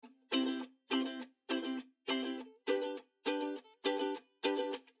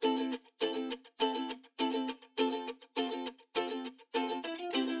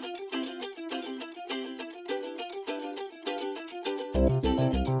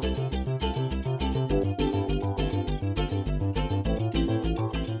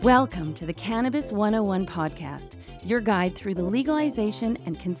Welcome to the Cannabis 101 podcast, your guide through the legalization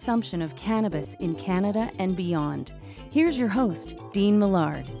and consumption of cannabis in Canada and beyond. Here's your host, Dean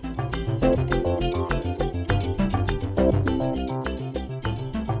Millard.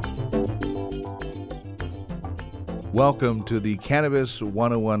 Welcome to the Cannabis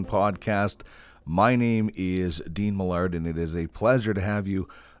 101 podcast. My name is Dean Millard, and it is a pleasure to have you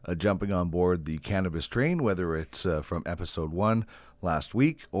jumping on board the cannabis train, whether it's from episode 1 last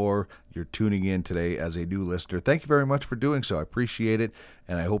week or you're tuning in today as a new listener. Thank you very much for doing so. I appreciate it,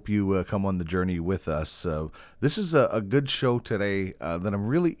 and I hope you come on the journey with us. This is a good show today that I'm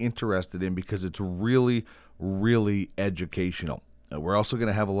really interested in because it's really, really educational. We're also going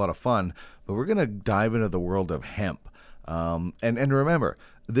to have a lot of fun, but we're going to dive into the world of hemp. And remember,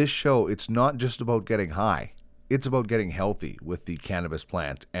 this show, it's not just about getting high. It's about getting healthy with the cannabis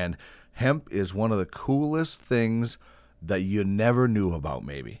plant. And hemp is one of the coolest things that you never knew about,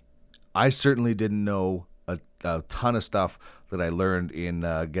 maybe. I certainly didn't know a ton of stuff that I learned in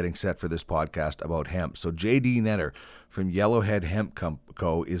getting set for this podcast about hemp. So Jay-Dee from Yellowhead Hemp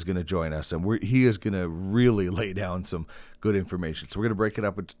Co. is going to join us, and he is going to really lay down some good information. So we're going to break it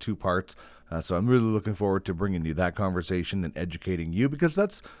up into two parts. So I'm really looking forward to bringing you that conversation and educating you, because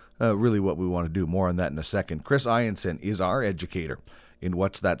that's really what we want to do. More on that in a second. Chris Ianson is our educator in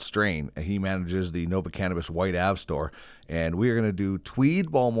What's That Strain. He manages the Nova Cannabis White Ave store, and we are going to do Tweed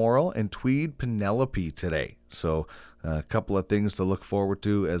Balmoral and Tweed Penelope today. So a couple of things to look forward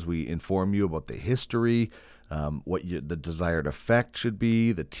to as we inform you about the history, what the desired effect should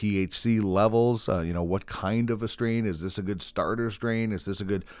be, the THC levels, what kind of a strain. Is this a good starter strain? Is this a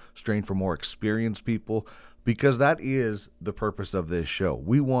good strain for more experienced people? Because that is the purpose of this show.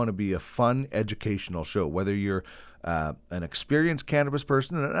 We want to be a fun, educational show, whether you're an experienced cannabis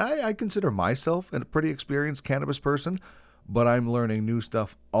person, and I consider myself a pretty experienced cannabis person, but I'm learning new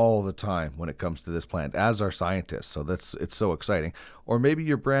stuff all the time when it comes to this plant, as are scientists. So it's so exciting. Or maybe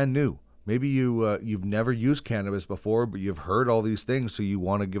you're brand new. Maybe you've never used cannabis before, but you've heard all these things, so you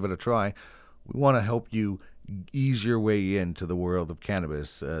want to give it a try. We want to help you ease your way into the world of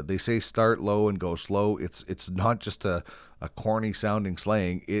cannabis. They say start low and go slow. It's not just a corny sounding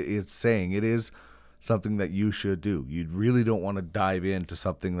slang. It's saying it is something that you should do. You really don't want to dive into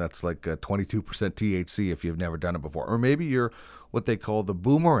something that's like 22% THC if you've never done it before. Or maybe you're what they call the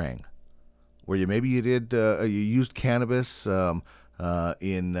boomerang, where you used cannabis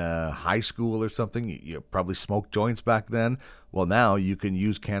in high school or something. You probably smoked joints back then. Well, now you can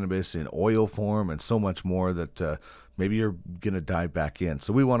use cannabis in oil form and so much more that maybe you're going to dive back in.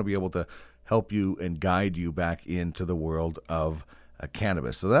 So we want to be able to help you and guide you back into the world of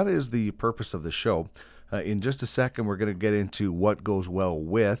cannabis. So that is the purpose of the show. In just a second, we're going to get into what goes well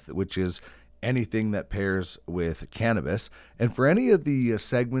with, which is anything that pairs with cannabis. And for any of the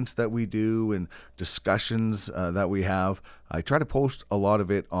segments that we do and discussions that we have, I try to post a lot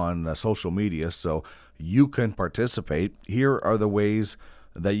of it on social media so you can participate. Here are the ways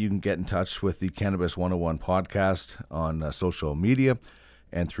that you can get in touch with the Cannabis 101 podcast on social media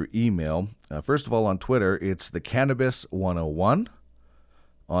and through email. First of all, on Twitter, it's the Cannabis 101.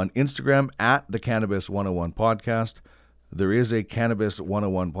 On Instagram, at the Cannabis 101 podcast. There is a Cannabis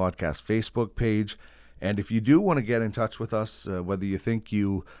 101 podcast Facebook page. And if you do want to get in touch with us, whether you think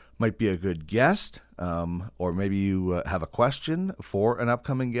you might be a good guest, or maybe you have a question for an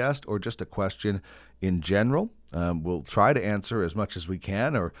upcoming guest, or just a question in general, we'll try to answer as much as we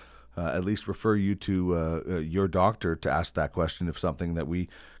can, or at least refer you to your doctor to ask that question if something that we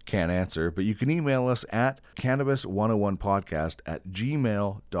can't answer. But you can email us at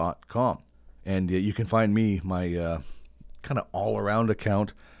cannabis101podcast@gmail.com. And you can find me, my kind of all-around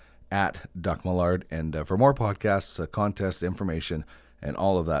account, at Duck Millard. And for more podcasts, contests, information, and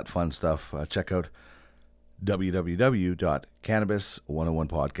all of that fun stuff, check out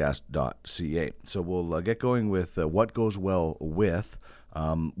www.cannabis101podcast.ca. So we'll get going with what goes well with.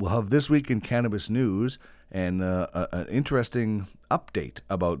 We'll have This Week in Cannabis News and an interesting update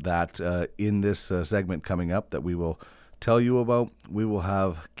about that in this segment coming up that we will tell you about. We will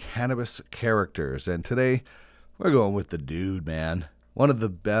have cannabis characters, and today we're going with the dude, man. One of the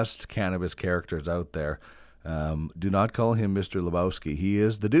best cannabis characters out there. Do not call him Mr. Lebowski. He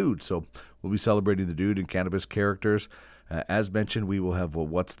is the dude. So we'll be celebrating the dude and cannabis characters. As mentioned, we will have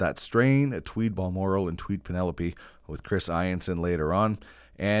What's That Strain, Tweed Balmoral and Tweed Penelope with Chris Ianson later on.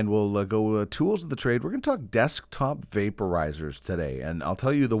 And we'll go tools of the trade. We're going to talk desktop vaporizers today. And I'll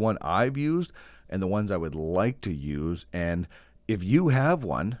tell you the one I've used and the ones I would like to use. And if you have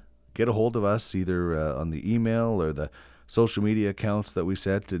one, get a hold of us either on the email or the social media accounts that we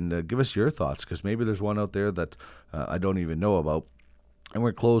set and give us your thoughts, because maybe there's one out there that I don't even know about. And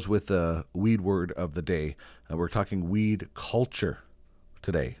we're close with a weed word of the day. We're talking weed culture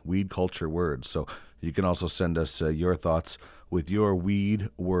today, weed culture words. So you can also send us your thoughts with your weed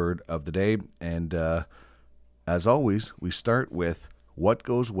word of the day. And as always, we start with what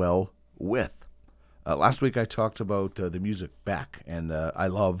goes well with. Last week I talked about the music Beck, and I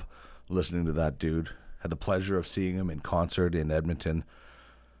love listening to that dude. Had the pleasure of seeing him in concert in Edmonton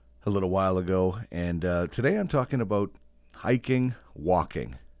a little while ago. And today I'm talking about hiking,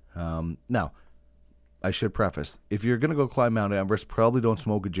 walking. Now, I should preface, if you're going to go climb Mount Everest, probably don't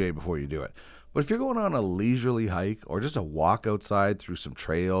smoke a J before you do it. But if you're going on a leisurely hike or just a walk outside through some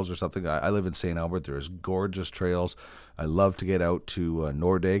trails or something, I live in St. Albert. There's gorgeous trails. I love to get out to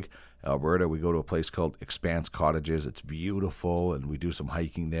Nordegg, Alberta. We go to a place called Expanse Cottages. It's beautiful, and we do some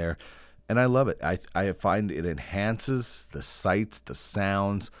hiking there. And I love it. I find it enhances the sights, the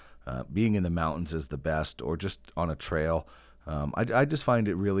sounds. Being in the mountains is the best, or just on a trail. I just find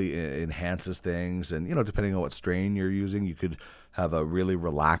it really enhances things. And, depending on what strain you're using, you could have a really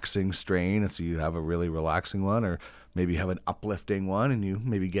relaxing strain, and so you have a really relaxing one, or maybe have an uplifting one, and you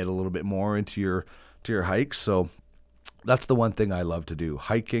maybe get a little bit more into your hikes. So that's the one thing I love to do: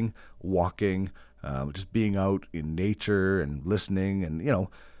 hiking, walking, just being out in nature and listening, and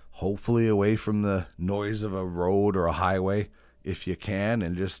hopefully away from the noise of a road or a highway if you can,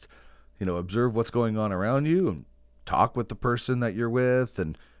 and just observe what's going on around you and talk with the person that you're with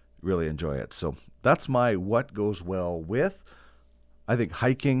and really enjoy it. So that's my what goes well with. I think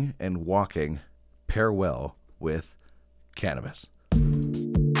hiking and walking pair well with cannabis.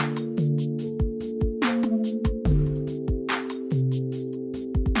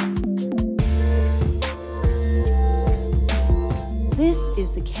 This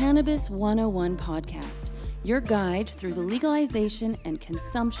is the Cannabis 101 podcast, your guide through the legalization and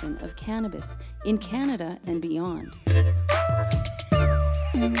consumption of cannabis in Canada and beyond.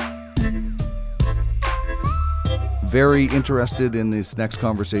 Very interested in this next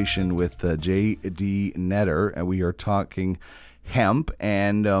conversation with Jay-Dee Netter, and we are talking hemp.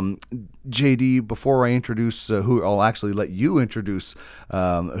 And Jay-Dee, before I introduce who, I'll actually let you introduce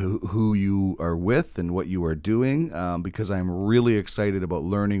who you are with and what you are doing, because I'm really excited about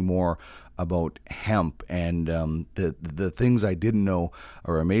learning more about hemp, and the things I didn't know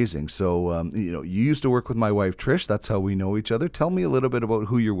are amazing. So you used to work with my wife Trish. That's how we know each other. Tell me a little bit about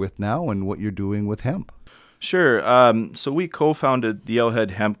who you're with now and what you're doing with hemp. Sure. So we co-founded the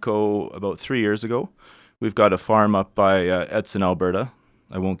Yellowhead Hemp Co. about 3 years ago. We've got a farm up by Edson, Alberta.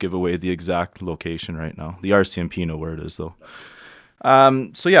 I won't give away the exact location right now. The RCMP know where it is, though.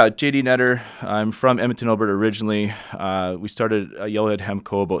 Jay-Dee Netter. I'm from Edmonton, Alberta originally. We started Yellowhead Hemp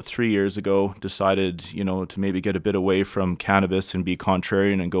Co. about 3 years ago. Decided, to maybe get a bit away from cannabis and be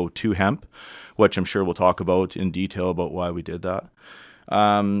contrarian and go to hemp, which I'm sure we'll talk about in detail about why we did that.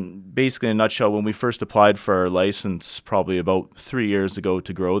 Basically, in a nutshell, when we first applied for our license probably about 3 years ago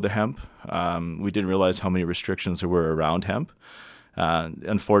to grow the hemp, we didn't realize how many restrictions there were around hemp.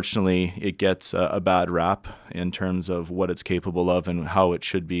 Unfortunately, it gets a bad rap in terms of what it's capable of and how it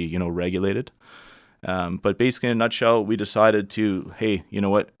should be, regulated. But basically, in a nutshell, we decided to, hey, you know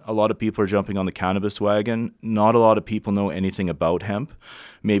what? A lot of people are jumping on the cannabis wagon. Not a lot of people know anything about hemp,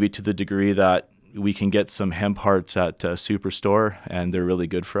 maybe to the degree that we can get some hemp hearts at Superstore, and they're really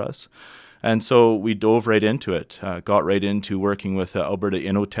good for us. And so we dove right into it, got right into working with Alberta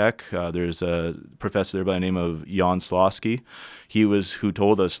Innotech. There's a professor there by the name of Jan Slosky. He was who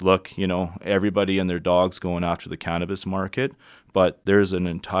told us, look, everybody and their dog's going after the cannabis market, but there's an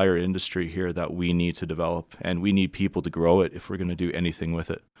entire industry here that we need to develop, and we need people to grow it if we're going to do anything with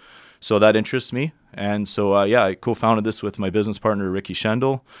it. So that interests me. And so, I co-founded this with my business partner, Ricky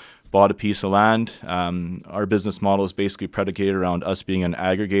Schendel. Bought a piece of land. Our business model is basically predicated around us being an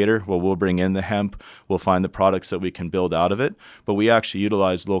aggregator. Well, we'll bring in the hemp, we'll find the products that we can build out of it, but we actually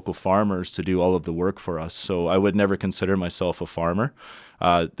utilize local farmers to do all of the work for us. So I would never consider myself a farmer.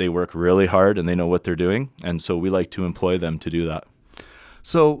 They work really hard and they know what they're doing, and so we like to employ them to do that.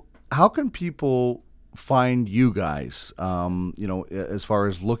 So how can people find you guys, as far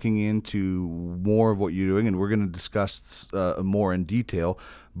as looking into more of what you're doing? And we're going to discuss more in detail.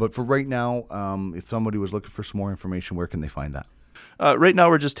 But for right now, if somebody was looking for some more information, where can they find that? Right now,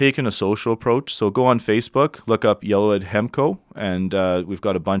 we're just taking a social approach. So go on Facebook, look up Yellowhead Hemp Co., and we've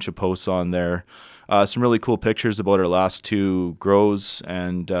got a bunch of posts on there. Some really cool pictures about our last 2 grows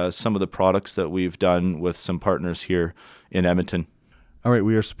and some of the products that we've done with some partners here in Edmonton. All right,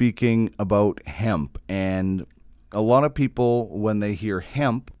 we are speaking about hemp, and a lot of people, when they hear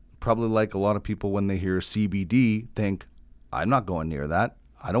hemp, probably like a lot of people when they hear CBD, think I'm not going near that.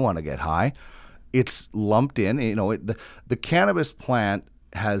 I don't want to get high. It's lumped in. The cannabis plant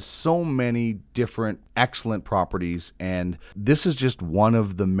has so many different excellent properties, and this is just one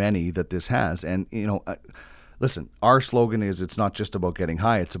of the many that this has. And listen, our slogan is it's not just about getting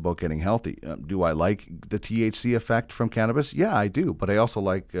high, it's about getting healthy. Do I like the THC effect from cannabis? Yeah, I do. But I also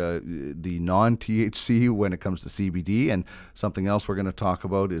like the non-THC when it comes to CBD. And something else we're going to talk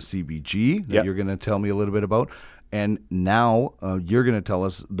about is CBG that you're going to tell me a little bit about. And now you're going to tell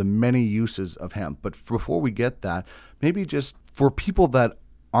us the many uses of hemp. But before we get that, maybe just for people that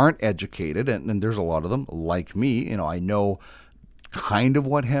aren't educated, and there's a lot of them like me, I know kind of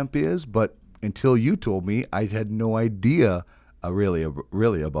what hemp is, but until you told me, I had no idea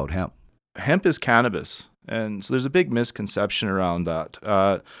really about hemp. Hemp is cannabis. And so there's a big misconception around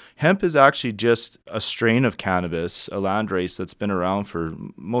that. Hemp is actually just a strain of cannabis, a landrace that's been around for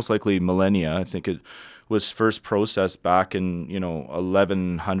most likely millennia. I think it was first processed back in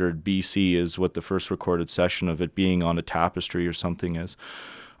 1100 BC is what the first recorded session of it being on a tapestry or something is.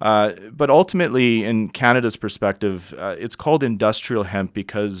 But ultimately, in Canada's perspective, it's called industrial hemp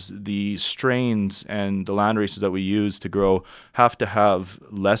because the strains and the land races that we use to grow have to have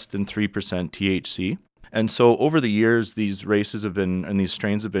less than 3% THC. And so over the years, these races have been, and these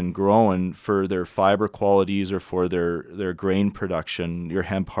strains have been grown for their fiber qualities or for their grain production, your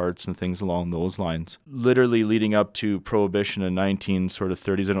hemp hearts and things along those lines. Literally leading up to Prohibition in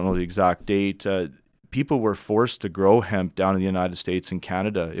 1930s, I don't know the exact date, people were forced to grow hemp down in the United States and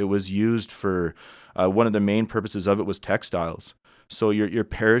Canada. It was used for, one of the main purposes of it was textiles. So your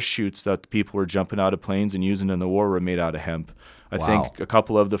parachutes that people were jumping out of planes and using in the war were made out of hemp. I think a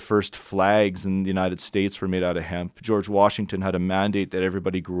couple of the first flags in the United States were made out of hemp. George Washington had a mandate that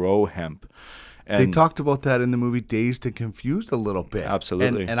everybody grow hemp. And they talked about that in the movie Dazed and Confused a little bit.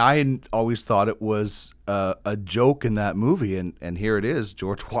 Absolutely. And I always thought it was a joke in that movie. And here it is.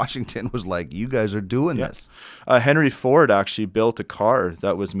 George Washington was like, you guys are doing this. Henry Ford actually built a car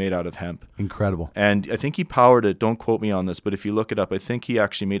that was made out of hemp. Incredible. And I think he powered it. Don't quote me on this, but if you look it up, I think he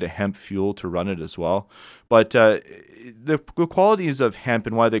actually made a hemp fuel to run it as well. But the qualities of hemp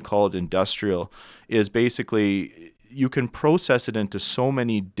and why they call it industrial is basically you can process it into so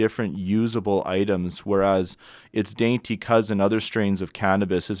many different usable items, whereas its dainty cousin, other strains of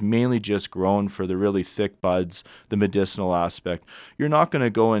cannabis, is mainly just grown for the really thick buds, the medicinal aspect. You're not going to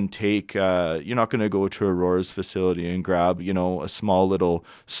go and you're not going to go to Aurora's facility and grab, a small little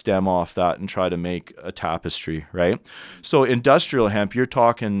stem off that and try to make a tapestry, right? So industrial hemp, you're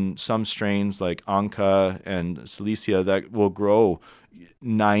talking some strains like Anka and Silesia that will grow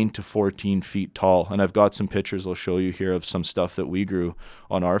 9 to 14 feet tall. And I've got some pictures I'll show you here of some stuff that we grew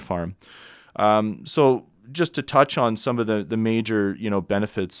on our farm. So just to touch on some of the major,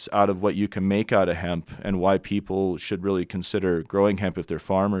 benefits out of what you can make out of hemp and why people should really consider growing hemp if they're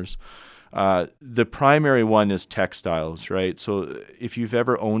farmers. The primary one is textiles, right? So if you've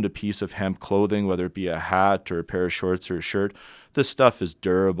ever owned a piece of hemp clothing, whether it be a hat or a pair of shorts or a shirt, this stuff is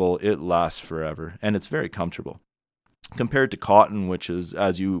durable. It lasts forever and it's very comfortable. Compared to cotton, which is,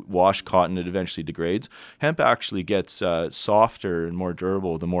 as you wash cotton, it eventually degrades. Hemp actually gets softer and more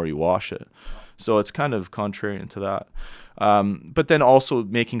durable the more you wash it. So it's kind of contrarian to that. But then also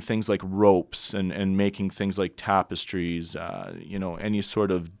making things like ropes and making things like tapestries, any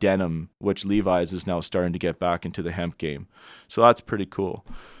sort of denim, which Levi's is now starting to get back into the hemp game. So that's pretty cool.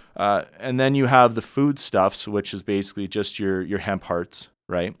 And then you have the foodstuffs, which is basically just your hemp hearts,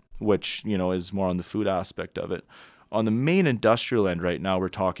 right? Which, is more on the food aspect of it. On the main industrial end right now, we're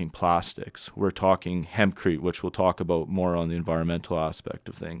talking plastics. We're talking hempcrete, which we'll talk about more on the environmental aspect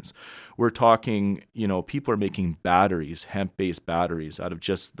of things. We're talking, people are making batteries, hemp-based batteries out of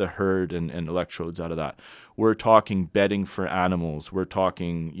just the hurd and electrodes out of that. We're talking bedding for animals. We're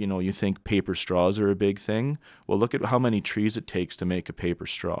talking, you think paper straws are a big thing? Well, look at how many trees it takes to make a paper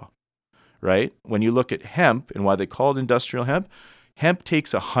straw, right? When you look at hemp and why they call it industrial hemp, hemp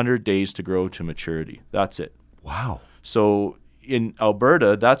takes 100 days to grow to maturity. That's it. Wow. So in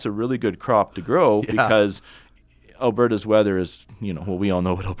Alberta, that's a really good crop to grow because Alberta's weather is, we all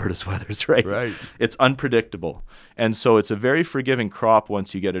know what Alberta's weather is, right? Right. It's unpredictable. And so it's a very forgiving crop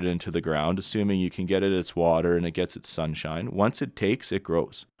once you get it into the ground, assuming you can get it its water and it gets its sunshine. Once it takes, it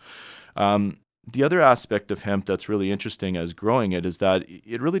grows. The other aspect of hemp that's really interesting as growing it is that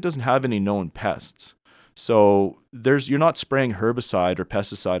it really doesn't have any known pests. So you're not spraying herbicide or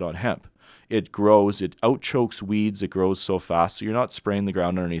pesticide on hemp. It grows, it outchokes weeds, it grows so fast, so you're not spraying the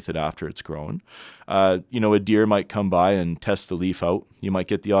ground underneath it after it's grown. A deer might come by and test the leaf out. You might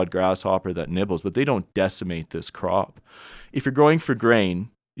get the odd grasshopper that nibbles, but they don't decimate this crop. If you're growing for grain,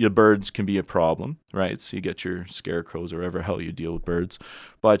 your birds can be a problem, right? So you get your scarecrows or whatever hell you deal with birds.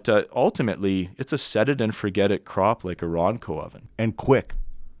 But ultimately, it's a set it and forget it crop like a Ronco oven. And quick.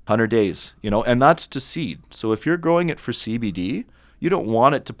 100 days, and that's to seed. So if you're growing it for CBD, you don't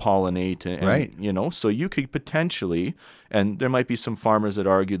want it to pollinate and Right. so you could potentially, and there might be some farmers that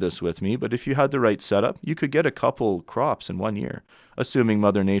argue this with me, but if you had the right setup, you could get a couple crops in 1 year, assuming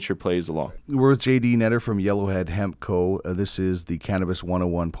Mother Nature plays along. We're with Jay-Dee Netter from Yellowhead Hemp Co. This is the Cannabis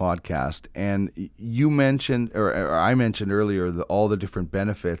 101 podcast. And you mentioned, or I mentioned earlier, all the different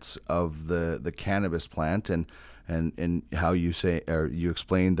benefits of the cannabis plant and how you say, or you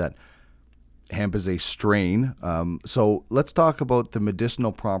explained that hemp is a strain. So let's talk about the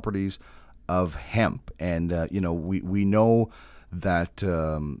medicinal properties of hemp. And, we know that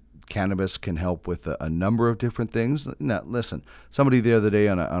cannabis can help with a number of different things. Now, listen, somebody the other day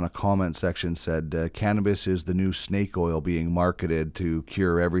on a comment section said cannabis is the new snake oil being marketed to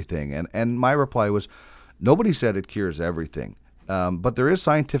cure everything. And my reply was, nobody said it cures everything. But there is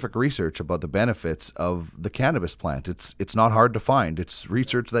scientific research about the benefits of the cannabis plant. It's not hard to find. It's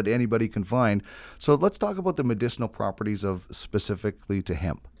research that anybody can find. So let's talk about the medicinal properties of specifically to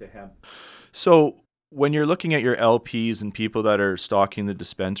hemp. So when you're looking at your LPs and people that are stocking the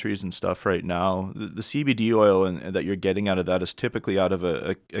dispensaries and stuff right now, the CBD oil and that you're getting out of that is typically out of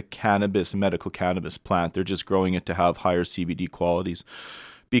a medical cannabis plant. They're just growing it to have higher CBD qualities.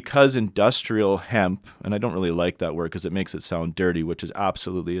 Because industrial hemp, and I don't really like that word because it makes it sound dirty, which it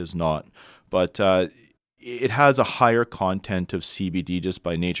absolutely is not, but it has a higher content of CBD just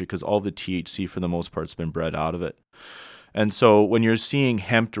by nature because all the THC for the most part has been bred out of it. And so when you're seeing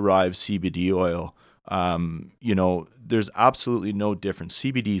hemp-derived CBD oil, there's absolutely no difference.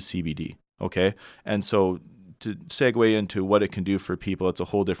 CBD is CBD, okay? And so to segue into what it can do for people, it's a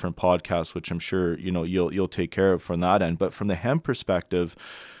whole different podcast, which I'm sure you'll take care of from that end. But from the hemp perspective,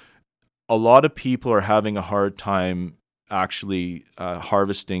 a lot of people are having a hard time actually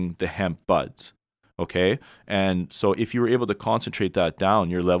harvesting the hemp buds. Okay, and so if you were able to concentrate that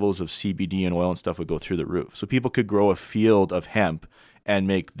down, your levels of CBD and oil and stuff would go through the roof. So people could grow a field of hemp and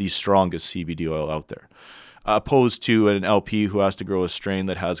make the strongest CBD oil out there, opposed to an LP who has to grow a strain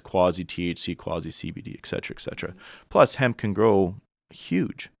that has quasi-THC, quasi-CBD, et cetera, et cetera. Plus, hemp can grow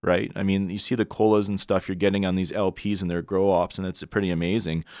huge, right? I mean, you see the colas and stuff you're getting on these LPs and their grow ops, and it's pretty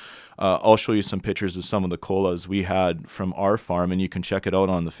amazing. I'll show you some pictures of some of the colas we had from our farm, and you can check it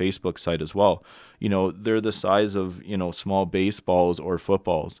out on the Facebook site as well. They're the size of, small baseballs or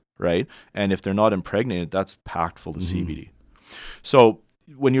footballs, right? And if they're not impregnated, that's packed full of CBD. So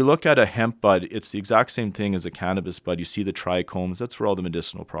when you look at a hemp bud, it's the exact same thing as a cannabis bud. You see the trichomes. That's where all the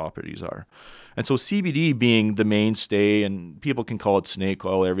medicinal properties are. And so CBD being the mainstay, and people can call it snake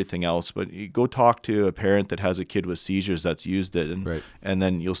oil, everything else, but you go talk to a parent that has a kid with seizures that's used it, and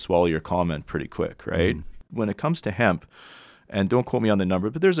then you'll swallow your comment pretty quick, right? When it comes to hemp, and don't quote me on the number,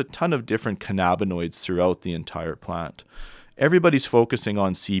 but there's a ton of different cannabinoids throughout the entire plant. Everybody's focusing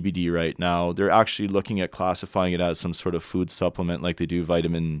on CBD right now. They're actually looking at classifying it as some sort of food supplement like they do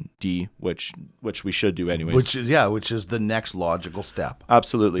vitamin D, which we should do anyways. Which is the next logical step.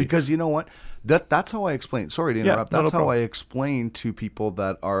 Absolutely. Because you know what? That's how I explain. Sorry to interrupt. No That's how problem. I explain to people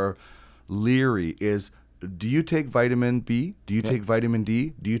that are leery is, do you take vitamin B? Do you take vitamin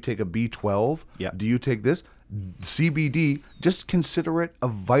D? Do you take a B12? Yeah. Do you take this? CBD, just consider it a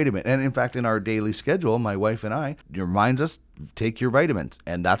vitamin. And in fact, in our daily schedule, my wife and I reminds us, take your vitamins.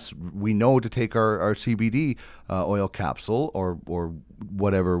 And we know to take our CBD oil capsule or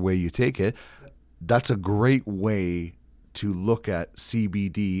whatever way you take it. That's a great way to look at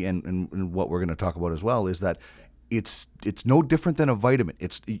CBD. And what we're going to talk about as well is that it's no different than a vitamin.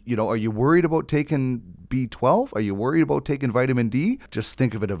 Are you worried about taking B12? Are you worried about taking vitamin D? Just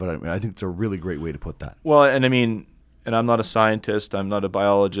think of it as a vitamin. I think it's a really great way to put that. Well, and I mean, and I'm not a scientist. I'm not a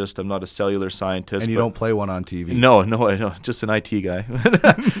biologist. I'm not a cellular scientist. And you don't play one on TV. No, I know. Just an IT guy.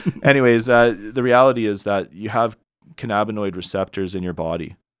 Anyways, the reality is that you have cannabinoid receptors in your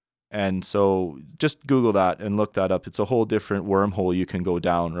body. And so just Google that and look that up. It's a whole different wormhole you can go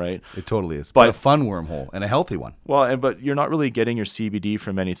down, right? It totally is. But a fun wormhole and a healthy one. Well, but you're not really getting your CBD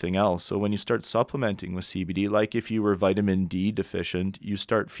from anything else. So when you start supplementing with CBD, like if you were vitamin D deficient, you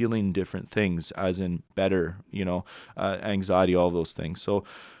start feeling different things, as in better, anxiety, all those things. So,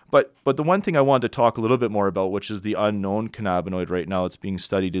 but the one thing I wanted to talk a little bit more about, which is the unknown cannabinoid right now that's being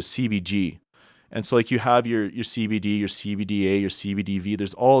studied, is CBG. And so like you have your CBD, your CBDA, your CBDV,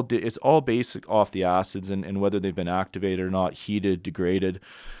 it's all basic off the acids and whether they've been activated or not, heated, degraded.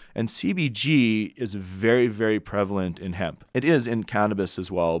 And CBG is very, very prevalent in hemp. It is in cannabis as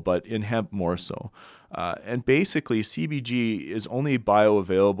well, but in hemp more so. And basically, CBG is only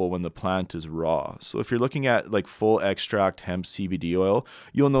bioavailable when the plant is raw. So if you're looking at like full extract hemp CBD oil,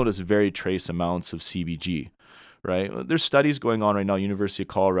 you'll notice very trace amounts of CBG. Right? There's studies going on right now, University of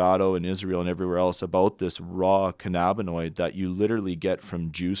Colorado and Israel and everywhere else, about this raw cannabinoid that you literally get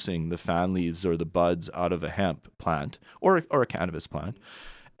from juicing the fan leaves or the buds out of a hemp plant or a cannabis plant.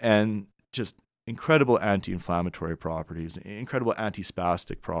 And just incredible anti-inflammatory properties, incredible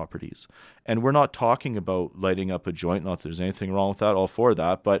anti-spastic properties. And we're not talking about lighting up a joint, not that there's anything wrong with that, all for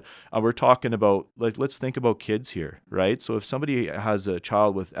that, but we're talking about, like, let's think about kids here, right? So if somebody has a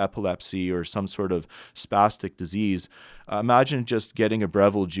child with epilepsy or some sort of spastic disease, imagine just getting a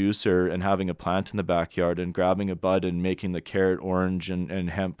Breville juicer and having a plant in the backyard and grabbing a bud and making the carrot orange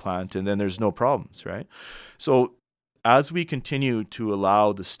and hemp plant, and then there's no problems, right? So as we continue to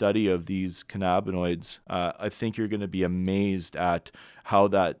allow the study of these cannabinoids, I think you're going to be amazed at how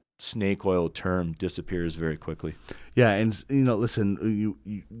that snake oil term disappears very quickly. Yeah, and listen,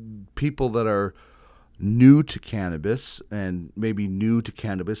 you people that are new to cannabis and maybe new to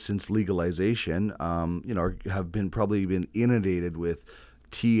cannabis since legalization, have probably been inundated with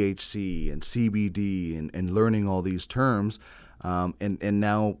THC and CBD and learning all these terms. And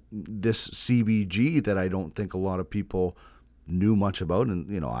now this CBG that I don't think a lot of people knew much about,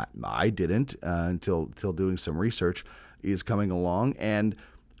 and I didn't until doing some research, is coming along, and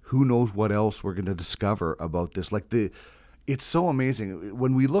who knows what else we're going to discover about this. It's so amazing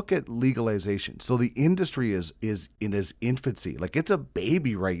when we look at legalization. So the industry is in its infancy, like it's a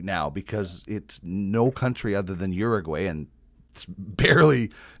baby right now, because it's no country other than Uruguay, and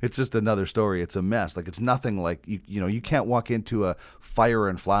it's just another story. It's a mess. Like, it's nothing like, you can't walk into a Fire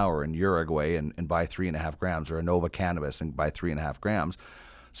and Flower in Uruguay and buy 3.5 grams, or a Nova Cannabis and buy 3.5 grams.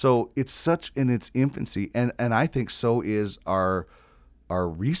 So it's such in its infancy. And I think so is our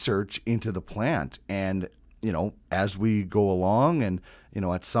research into the plant. And, as we go along, and,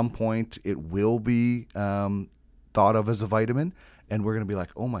 at some point it will be thought of as a vitamin. And we're going to be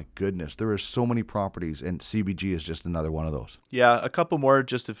like, oh my goodness, there are so many properties, and CBG is just another one of those. Yeah, a couple more,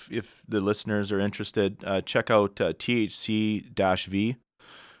 just if the listeners are interested, check out THC-V.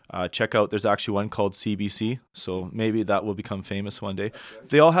 Check out, there's actually one called CBC, so maybe that will become famous one day. Okay.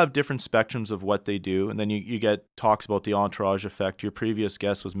 They all have different spectrums of what they do, and then you get talks about the entourage effect. Your previous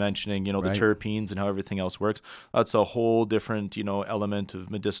guest was mentioning, the terpenes and how everything else works. That's a whole different, element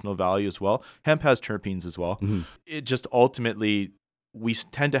of medicinal value as well. Hemp has terpenes as well. Mm-hmm. It just ultimately, we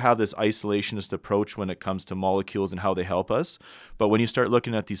tend to have this isolationist approach when it comes to molecules and how they help us. But when you start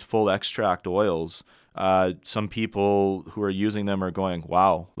looking at these full extract oils, some people who are using them are going,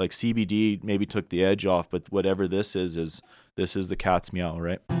 wow, like CBD maybe took the edge off, but whatever this is the cat's meow,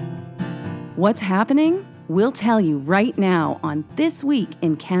 right? What's happening? We'll tell you right now on This Week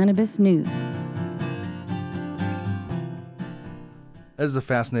in Cannabis News. That is a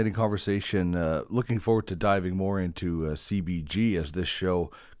fascinating conversation. Looking forward to diving more into CBG as this show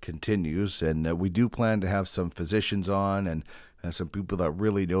continues. And we do plan to have some physicians on and some people that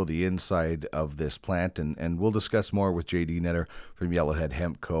really know the inside of this plant. And we'll discuss more with Jay-Dee Netter from Yellowhead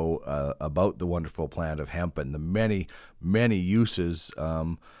Hemp Co. About the wonderful plant of hemp and the many, many uses.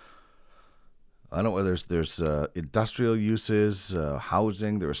 I don't know, there's industrial uses,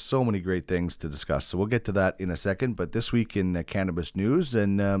 housing. There are so many great things to discuss. So we'll get to that in a second. But this week in cannabis news,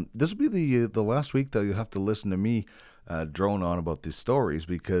 and this will be the last week that you'll have to listen to me drone on about these stories,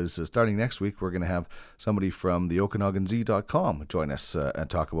 because starting next week, we're going to have somebody from the OkanaganZ.com join us and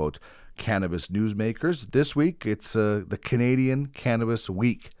talk about cannabis newsmakers. This week, it's the Canadian Cannabis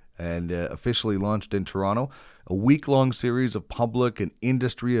Week, and officially launched in Toronto. A week-long series of public and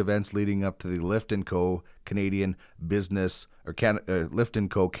industry events leading up to the Lift & Co. Canadian Business, or Lift &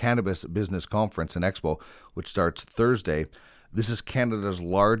 Co. Cannabis Business Conference and Expo, which starts Thursday. This is Canada's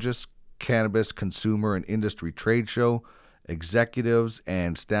largest cannabis consumer and industry trade show. Executives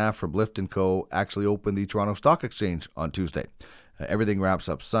and staff from Lift & Co. actually opened the Toronto Stock Exchange on Tuesday. Everything wraps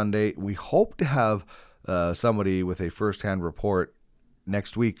up Sunday. We hope to have somebody with a first-hand report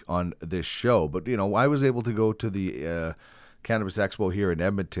next week on this show. But, I was able to go to the Cannabis Expo here in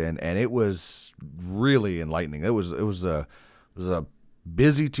Edmonton, and it was really enlightening. It was a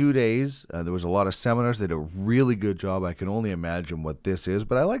busy 2 days. There was a lot of seminars. They did a really good job. I can only imagine what this is.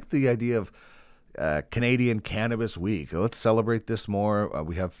 But I like the idea of Canadian Cannabis Week. Let's celebrate this more.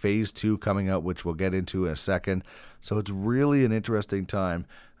 We have Phase 2 coming up, which we'll get into in a second. So it's really an interesting time.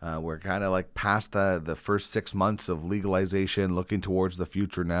 We're kind of like past the first 6 months of legalization, looking towards the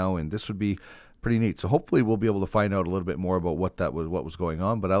future now, and this would be pretty neat. So hopefully we'll be able to find out a little bit more about what was going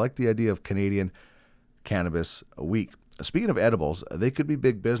on. But I like the idea of Canadian Cannabis Week. Speaking of edibles, they could be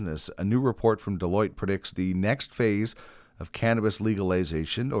big business. A new report from Deloitte predicts the next phase of cannabis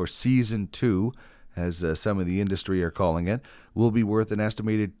legalization, or Season 2, as some of the industry are calling it, will be worth an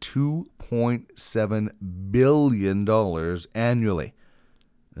estimated $2.7 billion annually.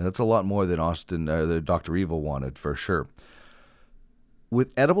 That's a lot more than Dr. Evil wanted, for sure.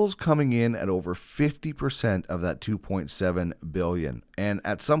 With edibles coming in at over 50% of that $2.7 billion, and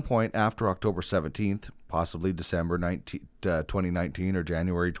at some point after October 17th, possibly December 2019 or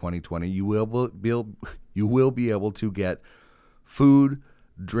January 2020, you will be able to get food,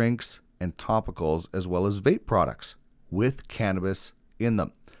 drinks, and topicals, as well as vape products with cannabis in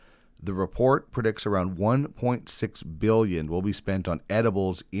them. The report predicts around $1.6 billion will be spent on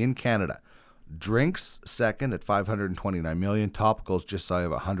edibles in Canada. Drinks second at $529 million, topicals just shy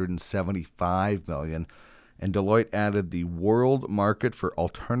of $175 million, and Deloitte added the world market for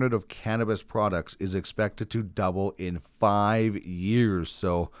alternative cannabis products is expected to double in 5 years.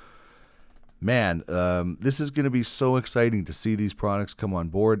 So, man, this is going to be so exciting to see these products come on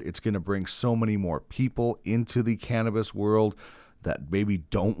board. It's going to bring so many more people into the cannabis world that maybe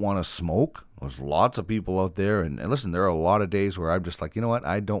don't want to smoke. There's lots of people out there, and listen, there are a lot of days where I'm just like, you know what,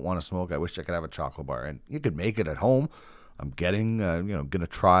 I don't want to smoke. I wish I could have a chocolate bar, and you could make it at home. I'm going to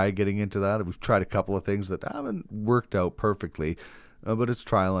try getting into that. We've tried a couple of things that haven't worked out perfectly, but it's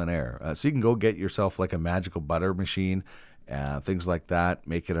trial and error. So you can go get yourself like a magical butter machine, things like that,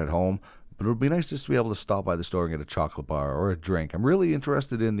 make it at home. But it would be nice just to be able to stop by the store and get a chocolate bar or a drink. I'm really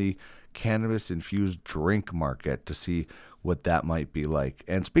interested in the cannabis-infused drink market to see what that might be like.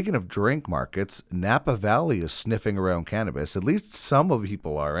 And speaking of drink markets, Napa Valley is sniffing around cannabis. At least some of the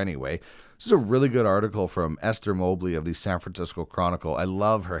people are anyway. This is a really good article from Esther Mobley of the San Francisco Chronicle. I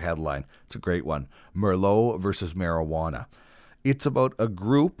love her headline. It's a great one. Merlot versus marijuana. It's about a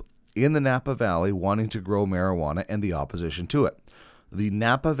group in the Napa Valley wanting to grow marijuana and the opposition to it. The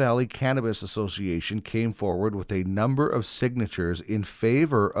Napa Valley Cannabis Association came forward with a number of signatures in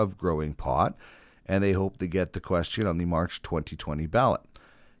favor of growing pot, and they hope to get the question on the March 2020 ballot.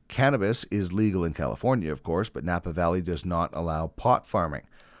 Cannabis is legal in California, of course, but Napa Valley does not allow pot farming.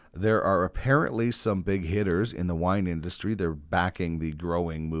 There are apparently some big hitters in the wine industry. They're backing the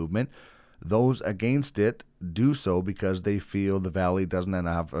growing movement. Those against it do so because they feel the valley doesn't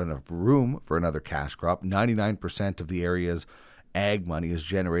have enough room for another cash crop. 99% of the area's ag money is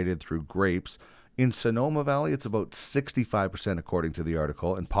generated through grapes. In Sonoma Valley, it's about 65% according to the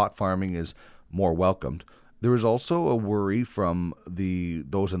article, and pot farming is more welcomed. There is also a worry from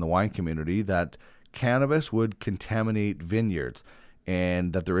those in the wine community that cannabis would contaminate vineyards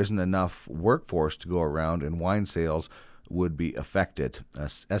and that there isn't enough workforce to go around and wine sales would be affected.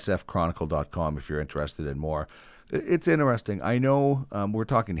 sfchronicle.com if you're interested in more. It's interesting. I know we're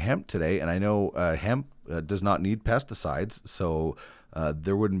talking hemp today, and I know hemp does not need pesticides, so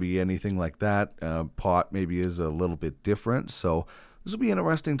there wouldn't be anything like that. Pot maybe is a little bit different, so this will be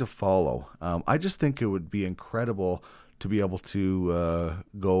interesting to follow. I just think it would be incredible to be able to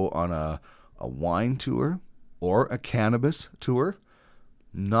go on a wine tour or a cannabis tour.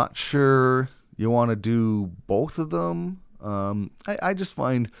 Not sure you want to do both of them. I just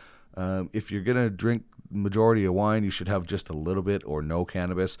find if you're going to drink majority of wine, you should have just a little bit or no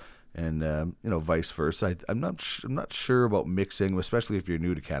cannabis, and vice versa. I'm not sure about mixing, especially if you're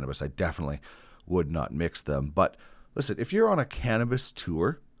new to cannabis. I definitely would not mix them. But listen, if you're on a cannabis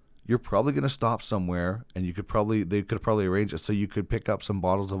tour, you're probably going to stop somewhere, and they could probably arrange it so you could pick up some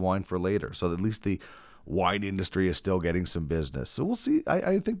bottles of wine for later. So at least the wine industry is still getting some business. So we'll see.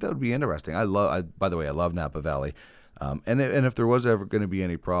 I think that would be interesting. By the way, I love Napa Valley, and if there was ever going to be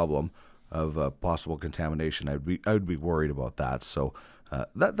any problem of possible contamination, I would be worried about that. So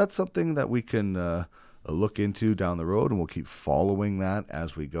that's something that we can look into down the road, and we'll keep following that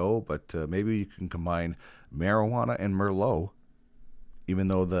as we go. But maybe you can combine marijuana and Merlot, even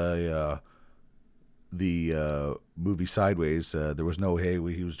though the movie Sideways, there was no he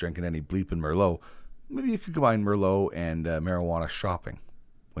was drinking any bleeping Merlot. Maybe you could combine Merlot and marijuana shopping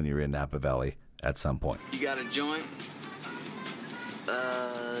when you're in Napa Valley at some point. You got a joint?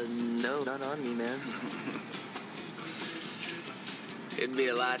 No, not on me, man. It'd be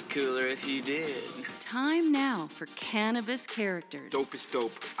a lot cooler if you did. Time now for Cannabis Characters. Dopest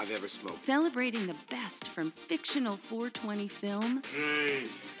dope I've ever smoked. Celebrating the best from fictional 420 film. Hey,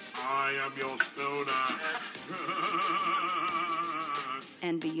 I am your stoner.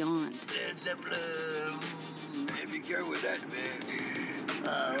 And beyond. Heavy girl with that, man.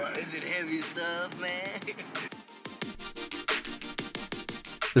 Is it heavy stuff, man?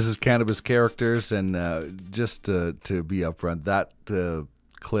 This is Cannabis Characters, and just to be upfront, that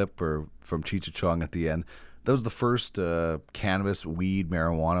clip or from Cheech and Chong at the end, that was the first cannabis, weed,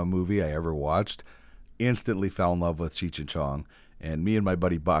 marijuana movie I ever watched. Instantly fell in love with Cheech and Chong. And me and my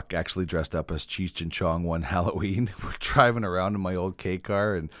buddy Buck actually dressed up as Cheech and Chong one Halloween. We're driving around in my old K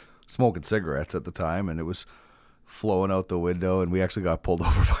car and smoking cigarettes at the time, and it was flowing out the window, and we actually got pulled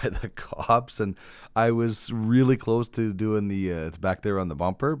over by the cops, and I was really close to doing it's back there on the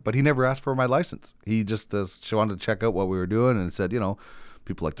bumper, but he never asked for my license. He just wanted to check out what we were doing and said,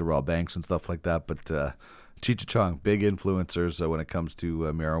 people like to rob banks and stuff like that, but Cheech and Chong, big influencers when it comes to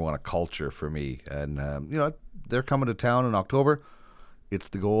marijuana culture for me, and they're coming to town in October. It's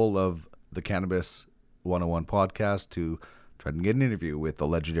the goal of the Cannabis 101 podcast to try and get an interview with the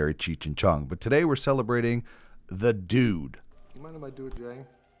legendary Cheech and Chong, but today we're celebrating the Dude. You mind if I do it, Jay?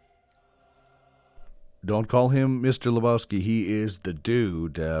 Don't call him Mr. Lebowski. He is the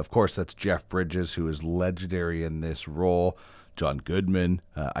Dude. Of course, that's Jeff Bridges, who is legendary in this role. John Goodman.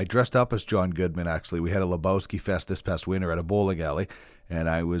 I dressed up as John Goodman, actually. We had a Lebowski Fest this past winter at a bowling alley, and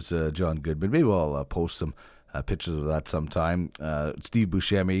I was John Goodman. Maybe I'll post some pictures of that sometime. Steve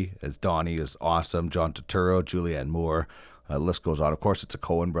Buscemi as Donnie is awesome. John Turturro, Julianne Moore. The list goes on. Of course, it's a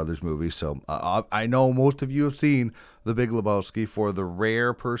Coen Brothers movie, so I know most of you have seen The Big Lebowski. For the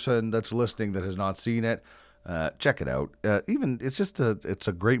rare person that's listening that has not seen it, check it out. It's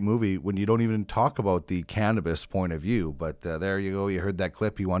a great movie when you don't even talk about the cannabis point of view. But there you go. You heard that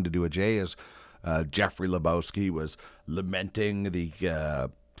clip. He wanted to do a Jay as Jeffrey Lebowski was lamenting the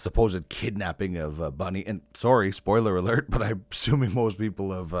supposed kidnapping of Bunny. And sorry, spoiler alert, but I'm assuming most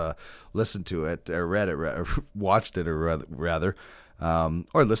people have listened to it or read it, or watched it, or rather,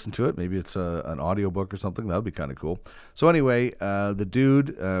 or listened to it. Maybe it's an audiobook or something. That would be kind of cool. So anyway, the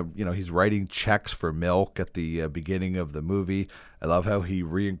Dude, he's writing checks for milk at the beginning of the movie. I love how he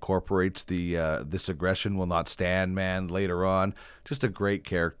reincorporates the this aggression will not stand man later on. Just a great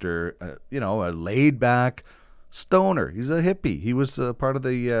character, a laid back stoner. He's a hippie. He was part of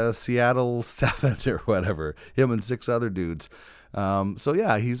the Seattle 7 or whatever, him and 6 other dudes. So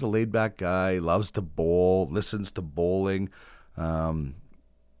yeah, he's a laid back guy, loves to bowl, listens to bowling,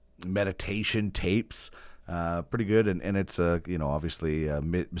 meditation tapes, pretty good. And it's obviously a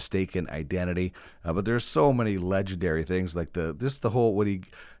mistaken identity. But there's so many legendary things, like the whole, when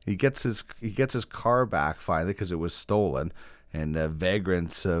he gets his car back finally because it was stolen. And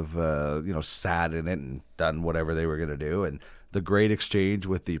vagrants have, sat in it and done whatever they were going to do. And the great exchange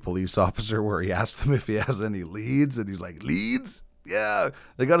with the police officer where he asked him if he has any leads. And he's like, leads? Yeah,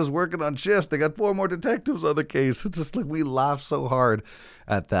 they got us working on shifts. They got 4 more detectives on the case. It's just like, we laugh so hard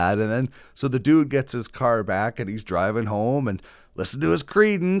at that. And then, so the Dude gets his car back and he's driving home and listen to his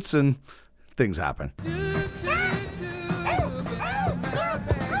Creedence and things happen.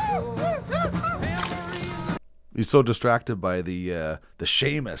 He's so distracted by the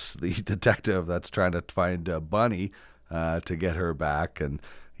Seamus, the detective that's trying to find Bunny to get her back, and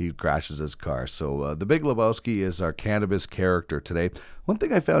he crashes his car. So The Big Lebowski is our cannabis character today. One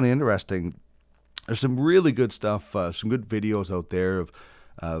thing I found interesting, there's some really good stuff, some good videos out there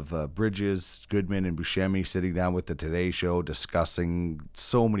of Bridges, Goodman, and Buscemi sitting down with the Today Show discussing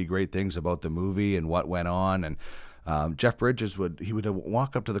so many great things about the movie and what went on. And Jeff Bridges would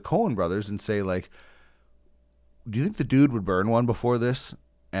walk up to the Coen brothers and say, like, do you think the Dude would burn one before this?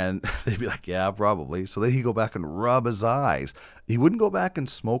 And they'd be like, yeah, probably. So then he'd go back and rub his eyes. He wouldn't go back and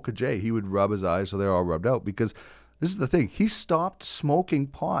smoke a J. He would rub his eyes so they're all rubbed out. Because this is the thing. He stopped smoking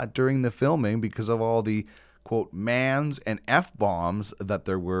pot during the filming because of all the, quote, mans and F-bombs that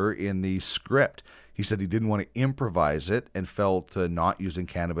there were in the script. He said he didn't want to improvise it and felt not using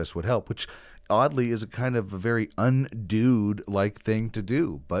cannabis would help, which oddly is a kind of a very undude-like thing to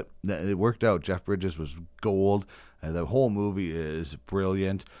do, but it worked out. Jeff Bridges was gold. The whole movie is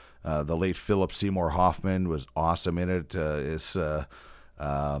brilliant. The late Philip Seymour Hoffman was awesome in it. Was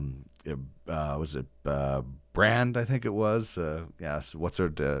it Brand? I think it was. Yes. What's her?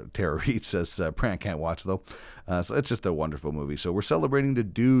 Tara Reid says Brand can't watch though. So it's just a wonderful movie. So we're celebrating the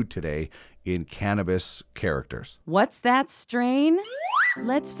Dude today in Cannabis Characters. What's that strain?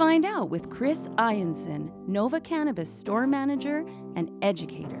 Let's find out with Chris Ianson, Nova Cannabis store manager and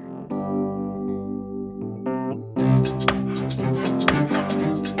educator.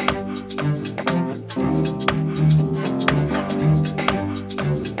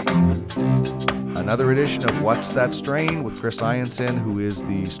 Another edition of What's That Strain with Chris Ianson, who is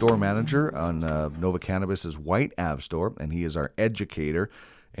the store manager on Nova Cannabis's White Ave store, and he is our educator.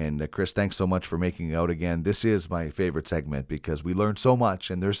 And Chris, thanks so much for making it out again. This is my favorite segment because we learn so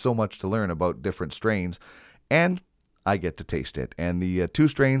much, and there's so much to learn about different strains. And I get to taste it. And the two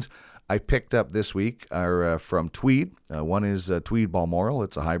strains I picked up this week are from Tweed. One is Tweed Balmoral,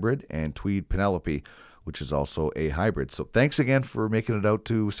 it's a hybrid, and Tweed Penelope, which is also a hybrid. So thanks again for making it out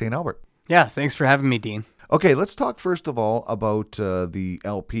to St. Albert. Yeah, thanks for having me, Dean. Okay, let's talk first of all about the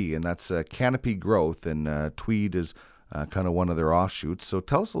LP, and that's Canopy Growth, and Tweed is kind of one of their offshoots. So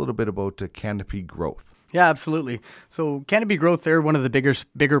tell us a little bit about Canopy Growth. Yeah, absolutely. So Canopy Growth, they're one of the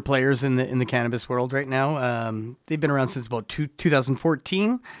bigger players in the cannabis world right now. They've been around since about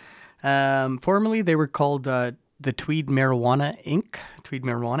 2014. Formerly, they were called the Tweed Marijuana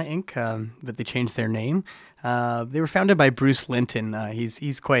Inc., but they changed their name. They were founded by Bruce Linton.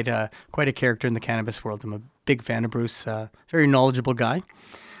 He's quite a character in the cannabis world. I'm a big fan of Bruce. Very knowledgeable guy.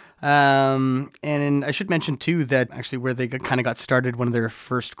 And I should mention too that actually where they kind of got started, one of their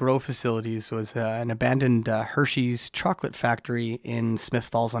first grow facilities was an abandoned Hershey's chocolate factory in Smith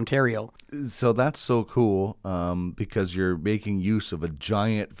Falls, Ontario. So that's so cool because you're making use of a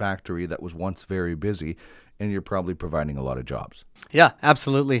giant factory that was once very busy, and you're probably providing a lot of jobs. Yeah,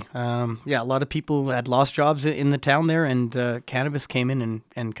 absolutely. A lot of people had lost jobs in the town there, and cannabis came in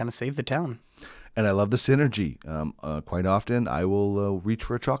and kind of saved the town. And I love the synergy. Quite often, I will reach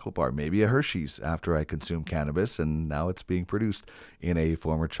for a chocolate bar, maybe a Hershey's, after I consume cannabis, and now it's being produced in a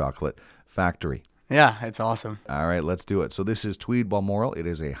former chocolate factory. Yeah, it's awesome. All right, let's do it. So this is Tweed Balmoral. It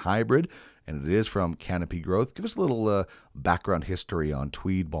is a hybrid, and it is from Canopy Growth. Give us a little background history on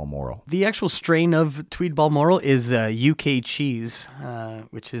Tweed Balmoral. The actual strain of Tweed Balmoral is UK Cheese,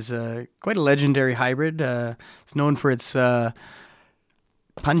 which is quite a legendary hybrid. It's known for its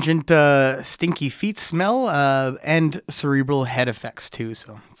pungent, stinky feet smell and cerebral head effects too.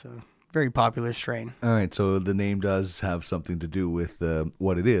 So it's a very popular strain. All right, so the name does have something to do with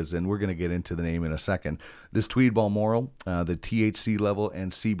what it is, and we're going to get into the name in a second. This Tweed Balmoral, the THC level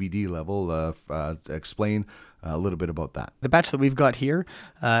and CBD level, explain a little bit about that. The batch that we've got here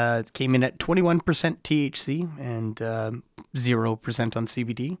came in at 21% THC and 0% on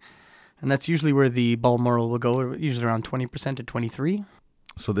CBD, and that's usually where the Balmoral will go, usually around 20% to 23%.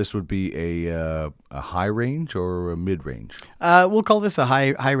 So this would be a high range or a mid range? We'll call this a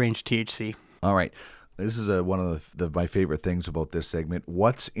high range THC. All right. This is one of my favorite things about this segment.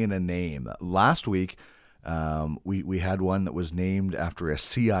 What's in a name? Last week, we had one that was named after a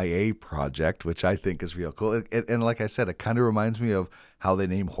CIA project, which I think is real cool. And like I said, it kind of reminds me of how they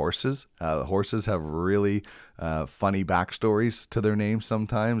name horses. Horses have really funny backstories to their names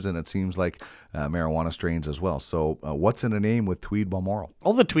sometimes, and it seems like marijuana strains as well. So what's in a name with Tweed Balmoral?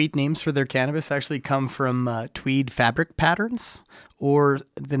 All the Tweed names for their cannabis actually come from Tweed fabric patterns or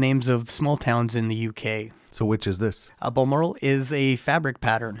the names of small towns in the UK. So which is this? Balmoral is a fabric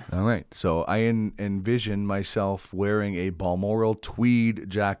pattern. All right. So I envision myself wearing a Balmoral tweed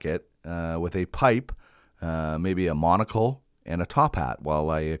jacket with a pipe, maybe a monocle, and a top hat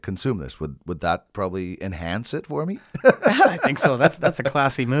while I consume this. Would that probably enhance it for me? I think so. That's a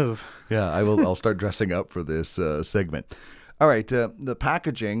classy move. Yeah, I'll start dressing up for this segment. All right. The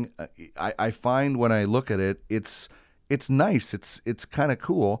packaging, I find when I look at it, it's nice. It's kind of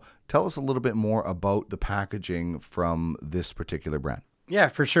cool. Tell us a little bit more about the packaging from this particular brand. Yeah,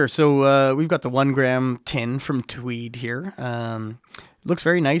 for sure. So we've got the 1 gram tin from Tweed here. Looks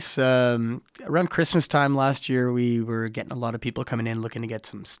very nice. Around Christmas time last year, we were getting a lot of people coming in looking to get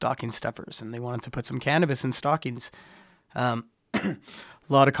some stocking stuffers, and they wanted to put some cannabis in stockings. A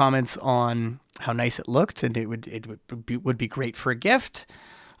lot of comments on how nice it looked, and it would be great for a gift.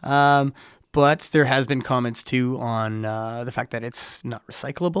 But there has been comments too on the fact that it's not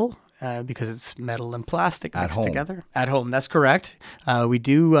recyclable because it's metal and plastic mixed together. At home, that's correct. We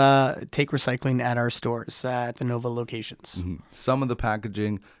do take recycling at our stores at the Nova locations. Mm-hmm. Some of the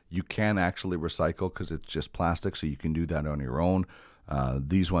packaging you can actually recycle because it's just plastic, so you can do that on your own.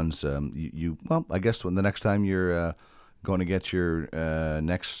 These ones, I guess when the next time you're going to get your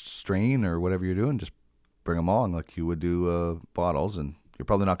next strain or whatever you're doing, just bring them along like you would do bottles, and you're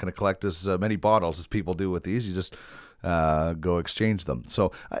probably not going to collect as many bottles as people do with these. You just go exchange them.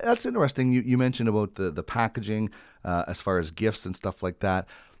 So that's interesting. You mentioned about the packaging as far as gifts and stuff like that.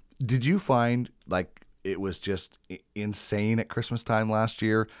 Did you find like it was just insane at Christmas time last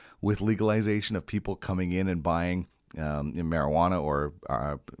year with legalization of people coming in and buying marijuana or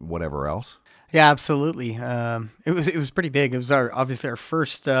whatever else? Yeah, absolutely. It was pretty big. It was obviously our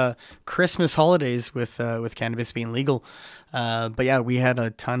first Christmas holidays with cannabis being legal. But yeah, we had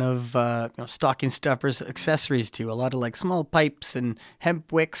a ton of stocking stuffers, accessories too. A lot of like small pipes and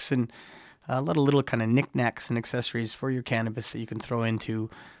hemp wicks and a lot of little kind of knickknacks and accessories for your cannabis that you can throw into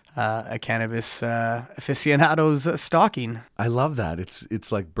a cannabis aficionado's stocking. I love that.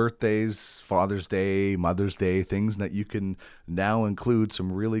 It's like birthdays, Father's Day, Mother's Day, things that you can now include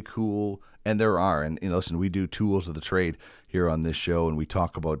some really cool, and there are. And listen, we do tools of the trade here on this show, and we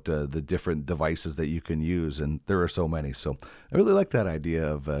talk about the different devices that you can use, and there are so many. So I really like that idea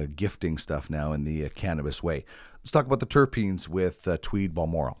of gifting stuff now in the cannabis way. Let's talk about the terpenes with Tweed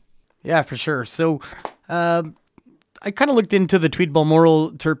Balmoral. Yeah, for sure. So I kind of looked into the Tweed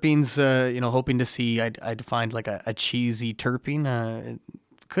Balmoral terpenes, hoping to see I'd find like a cheesy terpene.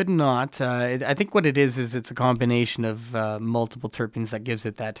 Could not. I think what it is it's a combination of multiple terpenes that gives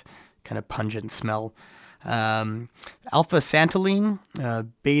it that kind of pungent smell. Alpha-santalene,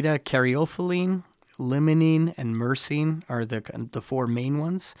 beta-caryophyllene, limonene, and myrcene are the four main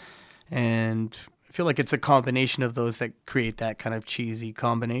ones. And I feel like it's a combination of those that create that kind of cheesy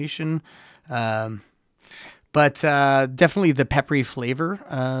combination. But definitely the peppery flavor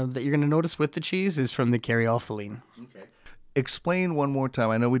that you're going to notice with the cheese is from the caryophyllene. Okay. Explain one more time.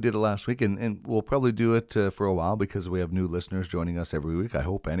 I know we did it last week, and we'll probably do it for a while because we have new listeners joining us every week, I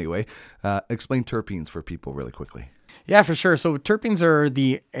hope anyway. Explain terpenes for people really quickly. Yeah, for sure. So terpenes are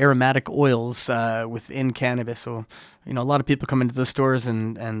the aromatic oils within cannabis. So, a lot of people come into the stores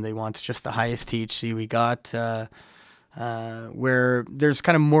and they want just the highest THC we got, where there's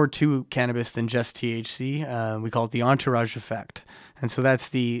kind of more to cannabis than just THC. We call it the entourage effect. And so that's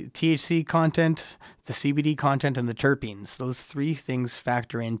the THC content, the CBD content, and the terpenes. Those three things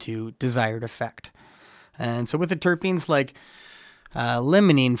factor into desired effect. And so with the terpenes, like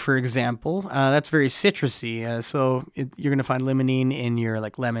limonene, for example, that's very citrusy. You're going to find limonene in your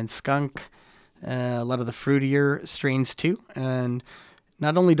like lemon skunk, a lot of the fruitier strains too. And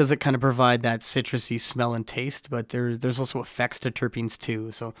not only does it kind of provide that citrusy smell and taste, but there's also effects to terpenes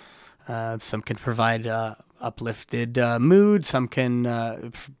too. So some can provide uplifted mood. Some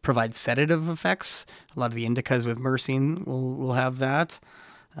can provide sedative effects. A lot of the indicas with myrcene will have that.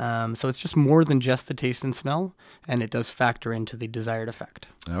 So it's just more than just the taste and smell, and it does factor into the desired effect.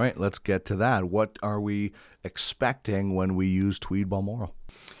 All right, let's get to that. What are we expecting when we use Tweed Balmoral?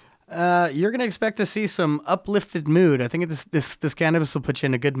 You're going to expect to see some uplifted mood. I think this cannabis will put you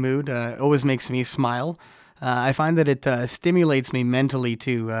in a good mood. It always makes me smile. I find that it stimulates me mentally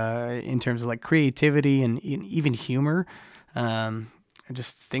too, in terms of like creativity and even humor.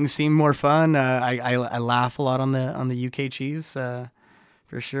 Just things seem more fun. I laugh a lot on the UK cheese,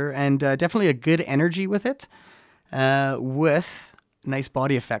 for sure, and definitely a good energy with it, with nice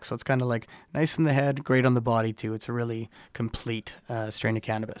body effects. So it's kind of like nice in the head, great on the body too. It's a really complete strain of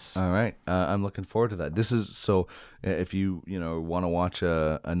cannabis. All right, I'm looking forward to that. This is so. If you want to watch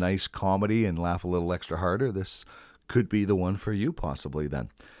a nice comedy and laugh a little extra harder, this could be the one for you possibly then.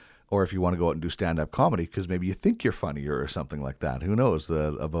 Or if you want to go out and do stand-up comedy because maybe you think you're funnier or something like that. Who knows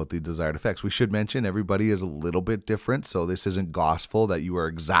about the desired effects. We should mention everybody is a little bit different, so this isn't gospel that you are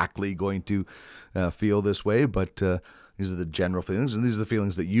exactly going to feel this way, but these are the general feelings, and these are the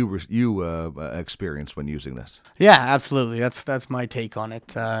feelings that you experience when using this. Yeah, absolutely. That's my take on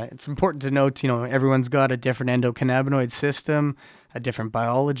it. It's important to note, everyone's got a different endocannabinoid system, a different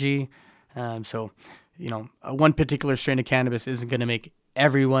biology. So one particular strain of cannabis isn't going to make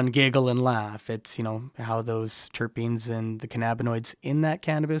everyone giggle and laugh. It's, how those terpenes and the cannabinoids in that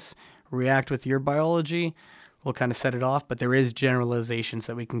cannabis react with your biology will kind of set it off, but there is generalizations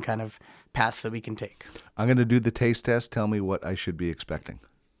that we can kind of pass that we can take. I'm going to do the taste test. Tell me what I should be expecting.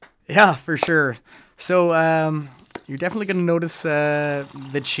 Yeah, for sure. So you're definitely going to notice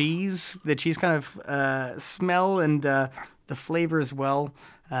the cheese kind of smell and the flavor as well,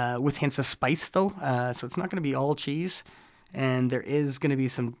 with hints of spice though. So it's not going to be all cheese. And there is going to be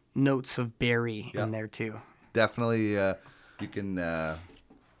some notes of berry in there too. Definitely, you can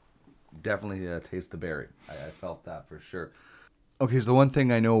definitely taste the berry. I felt that for sure. Okay, so the one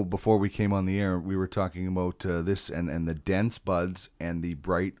thing I know before we came on the air, we were talking about this and the dense buds and the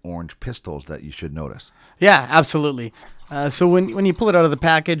bright orange pistils that you should notice. Yeah, absolutely. So when you pull it out of the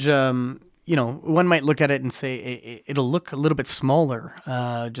package, one might look at it and say it'll look a little bit smaller,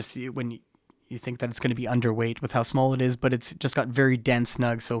 just when you think that it's going to be underweight with how small it is, but it's just got very dense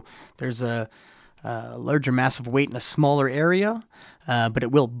nugs. So there's a larger mass of weight in a smaller area, but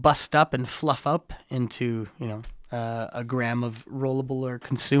it will bust up and fluff up into, a gram of rollable or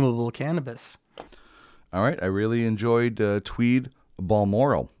consumable cannabis. All right. I really enjoyed Tweed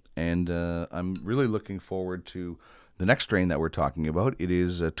Balmoral, and I'm really looking forward to the next strain that we're talking about. It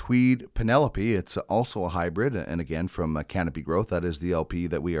is Tweed Penelope. It's also a hybrid, and again, from Canopy Growth. That is the LP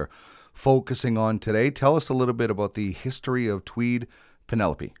that we are focusing on today. Tell us a little bit about the history of Tweed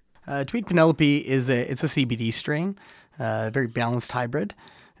Penelope. Tweed Penelope it's a CBD strain, a very balanced hybrid.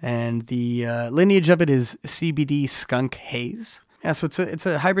 and the lineage of it is CBD skunk haze. Yeah, so it's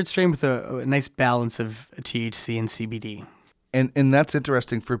a hybrid strain with a nice balance of THC and CBD. And that's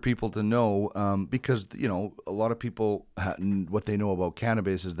interesting for people to know because, a lot of people, what they know about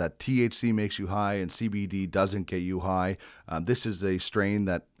cannabis is that THC makes you high and CBD doesn't get you high. This is a strain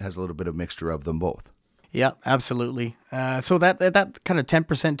that has a little bit of mixture of them both. Yeah, absolutely. So that kind of 10%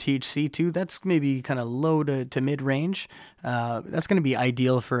 THC too, that's maybe kind of low to mid range. That's going to be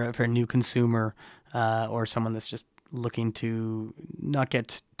ideal for a new consumer or someone that's just looking to not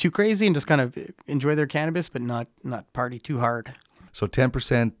get too crazy and just kind of enjoy their cannabis, but not party too hard. So 10%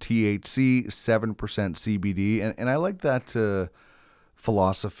 THC, 7% CBD. And I like that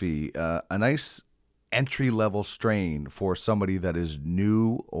philosophy. A nice entry-level strain for somebody that is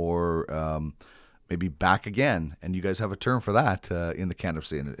new or maybe back again. And you guys have a term for that in the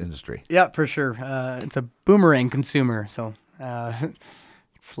cannabis industry. Yeah, for sure. It's a boomerang consumer. So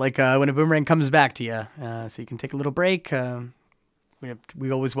it's like when a boomerang comes back to you. So you can take a little break.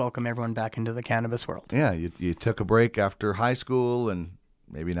 We always welcome everyone back into the cannabis world. Yeah, you took a break after high school and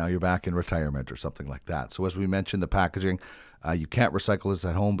maybe now you're back in retirement or something like that. So as we mentioned, the packaging, you can't recycle this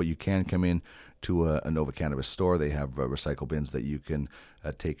at home, but you can come in to a Nova Cannabis store. They have recycle bins that you can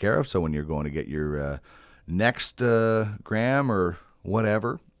take care of. So when you're going to get your next gram or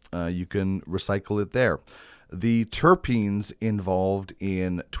whatever, you can recycle it there. The terpenes involved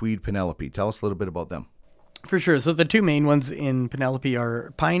in Tweed Penelope. Tell us a little bit about them. For sure. So the two main ones in Penelope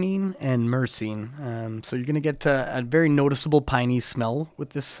are pinene and myrcene. So you're going to get a very noticeable piney smell with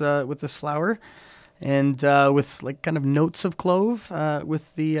this flower, and with like kind of notes of clove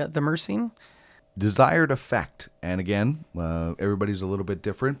with the myrcene. Desired effect, and again, everybody's a little bit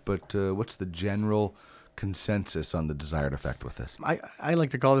different, but what's the general consensus on the desired effect with this? I like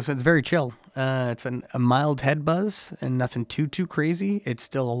to call this, it's very chill. It's a mild head buzz and nothing too crazy. It's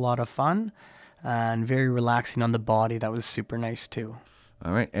still a lot of fun and very relaxing on the body. That was super nice too.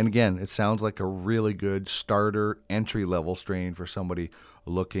 All right. And again, it sounds like a really good starter entry-level strain for somebody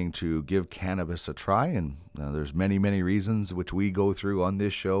looking to give cannabis a try. And there's many reasons which we go through on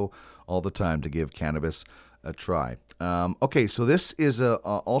this show all the time to give cannabis a try. Okay, so this is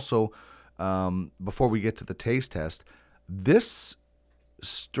also, before we get to the taste test, this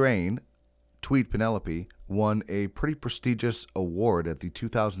strain, Tweed Penelope, won a pretty prestigious award at the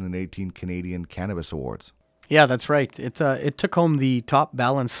 2018 Canadian Cannabis Awards. Yeah, that's right. It took home the Top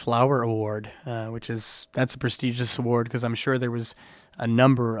Balanced Flower Award, that's a prestigious award because I'm sure there was a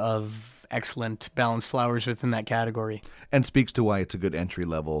number of excellent balanced flowers within that category. And speaks to why it's a good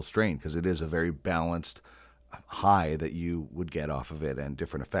entry-level strain because it is a very balanced high that you would get off of it and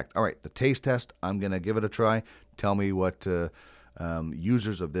different effect. All right, the taste test, I'm going to give it a try. Tell me what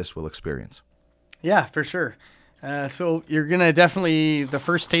users of this will experience. Yeah, for sure. So you're going to definitely, the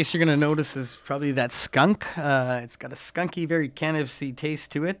first taste you're going to notice is probably that skunk. It's got a skunky, very cannabisy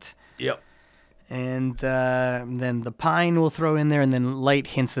taste to it. Yep. And then the pine we'll throw in there, and then light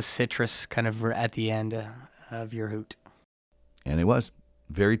hints of citrus kind of at the end of your hoot. And it was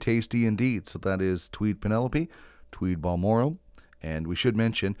very tasty indeed. So that is Tweed Penelope, Tweed Balmoral. And we should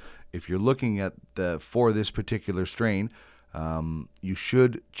mention, if you're looking at for this particular strain, you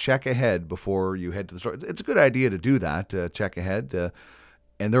should check ahead before you head to the store. It's a good idea to do that, check ahead.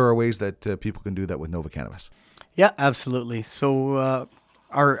 And there are ways that people can do that with Nova Cannabis. Yeah, absolutely. So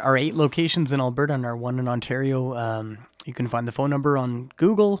our 8 locations in Alberta and our 1 in Ontario, you can find the phone number on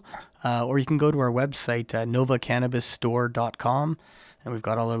Google, or you can go to our website at novacannabisstore.com. And we've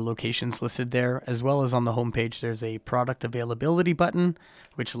got all our locations listed there, as well as on the homepage, there's a product availability button,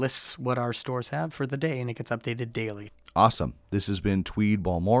 which lists what our stores have for the day, and it gets updated daily. Awesome. This has been Tweed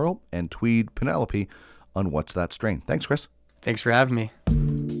Balmoral and Tweed Penelope on What's That Strain. Thanks, Chris. Thanks for having me.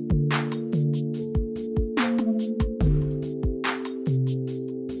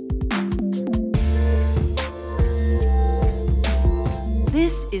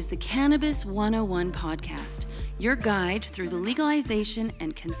 This is the Cannabis 101 podcast, your guide through the legalization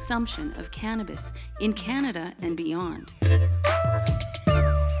and consumption of cannabis in Canada and beyond.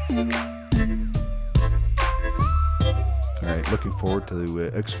 All right, looking forward to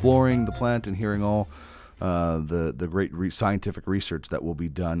exploring the plant and hearing all the great scientific research that will be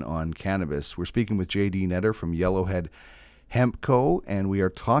done on cannabis. We're speaking with Jay-Dee Netter from Yellowhead Hemp Co., and we are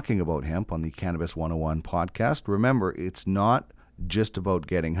talking about hemp on the Cannabis 101 podcast. Remember, it's not just about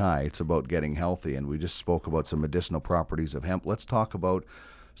getting high, it's about getting healthy, and we just spoke about some medicinal properties of hemp. Let's talk about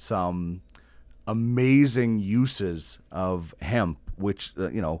some amazing uses of hemp, which,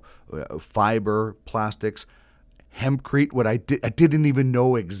 fiber, plastics. hempcrete, what I didn't even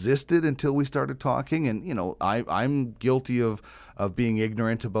know existed until we started talking. And, you know, I'm guilty of being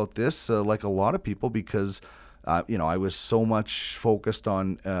ignorant about this, like a lot of people, because, you know, I was so much focused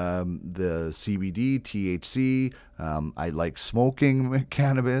on the CBD, THC. I like smoking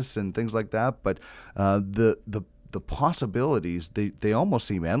cannabis and things like that. But the possibilities, they almost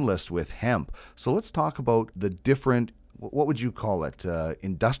seem endless with hemp. So let's talk about the different, what would you call it,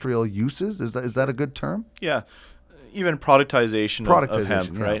 industrial uses? Is that a good term? Yeah. Even productization of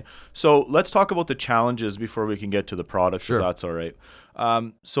hemp, yeah. right? So let's talk about the challenges before we can get to the product, Sure. if that's all right.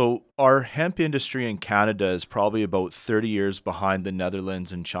 So our hemp industry in Canada is probably about 30 years behind the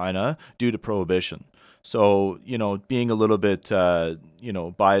Netherlands and China due to prohibition. So, you know, being a little bit, you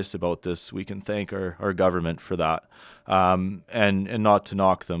know, biased about this, we can thank our government for that. And not to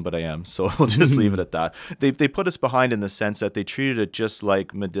knock them, but I am. So we'll just leave it at that. They put us behind in the sense that they treated it just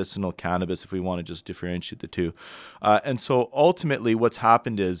like medicinal cannabis, if we want to just differentiate the two. And so ultimately what's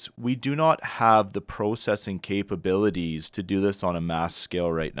happened is we do not have the processing capabilities to do this on a mass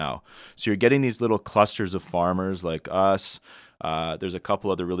scale right now. So you're getting these little clusters of farmers like us. There's a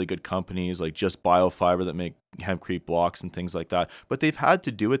couple other really good companies like Just Biofiber that make hempcrete blocks and things like that, but they've had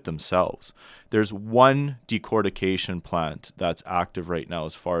to do it themselves. There's one decortication plant that's active right now,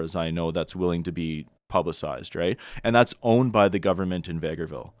 as far as I know, that's willing to be publicized, right? And that's owned by the government in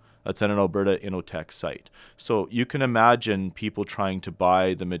Vegreville. That's at an Alberta Innotech site. So you can imagine people trying to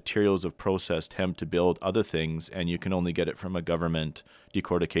buy the materials of processed hemp to build other things, and you can only get it from a government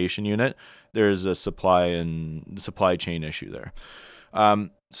decortication unit. There's a supply chain issue there.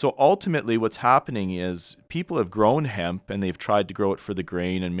 So ultimately what's happening is people have grown hemp and they've tried to grow it for the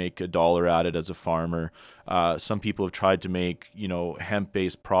grain and make $1 at it as a farmer. Some people have tried to make, you know,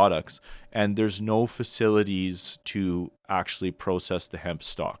 hemp-based products, and there's no facilities to actually process the hemp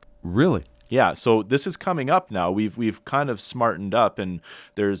stock. Really? Yeah, so this is coming up now. We've kind of smartened up, and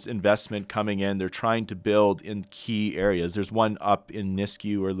there's investment coming in. They're trying to build in key areas. There's one up in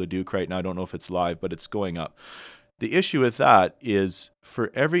Nisku or Leduc right now. I don't know if it's live, but it's going up. The issue with that is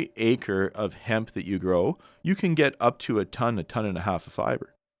for every acre of hemp that you grow, you can get up to a ton and a half of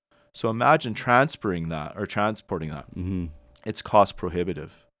fiber. So imagine transporting that. Mm-hmm. It's cost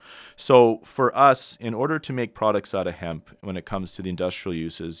prohibitive. So for us, in order to make products out of hemp, when it comes to the industrial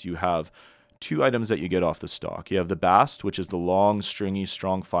uses, you have two items that you get off the stalk. You have the bast, which is the long, stringy,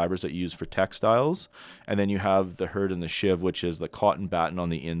 strong fibers that you use for textiles. And then you have the hurd and the shiv, which is the cotton batten on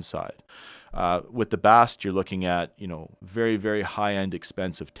the inside. With the bast, you're looking at, you know, very, very high-end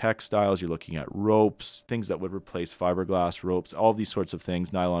expensive textiles. You're looking at ropes, things that would replace fiberglass ropes, all these sorts of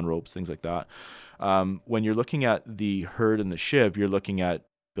things, nylon ropes, things like that. When you're looking at the hurd and the shiv, you're looking at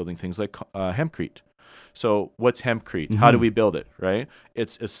building things like hempcrete. So what's hempcrete? Mm-hmm. How do we build it, right?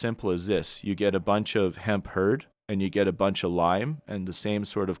 It's as simple as this. You get a bunch of hemp hurd and you get a bunch of lime, and the same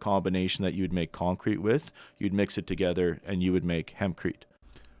sort of combination that you would make concrete with, you'd mix it together and you would make hempcrete.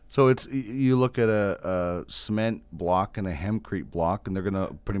 So it's, you look at a cement block and a hempcrete block, and they're going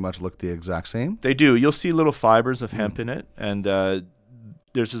to pretty much look the exact same? They do. You'll see little fibers of hemp in it, and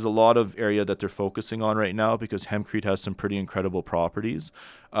there's just a lot of area that they're focusing on right now because hempcrete has some pretty incredible properties.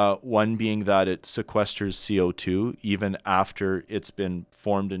 One being that it sequesters CO2 even after it's been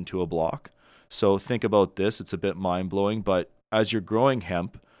formed into a block. So think about this. It's a bit mind-blowing, but as you're growing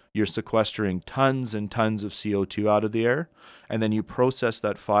hemp, you're sequestering tons and tons of CO2 out of the air, and then you process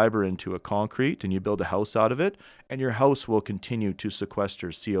that fiber into a concrete and you build a house out of it, and your house will continue to sequester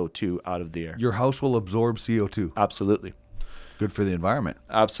CO2 out of the air. Your house will absorb CO2? Absolutely. Good for the environment.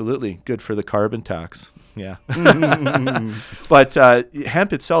 Absolutely. Good for the carbon tax. Yeah. But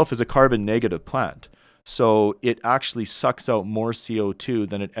hemp itself is a carbon negative plant. So it actually sucks out more CO2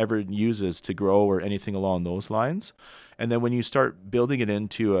 than it ever uses to grow or anything along those lines. And then when you start building it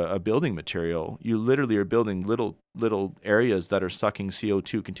into a building material, you literally are building little areas that are sucking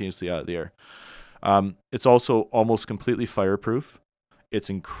CO2 continuously out of the air. It's also almost completely fireproof.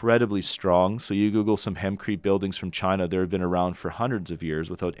 It's incredibly strong. So you Google some hempcrete buildings from China, they've been around for hundreds of years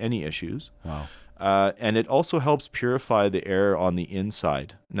without any issues. Wow. And it also helps purify the air on the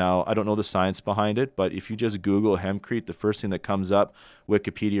inside. Now, I don't know the science behind it, but if you just Google hempcrete, the first thing that comes up,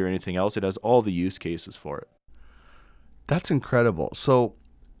 Wikipedia or anything else, it has all the use cases for it. That's incredible. So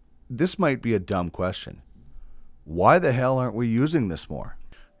this might be a dumb question. Why the hell aren't we using this more?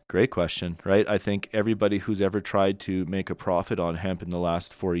 Great question, right? I think everybody who's ever tried to make a profit on hemp in the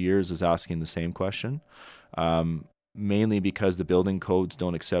last 4 years is asking the same question. Mainly because the building codes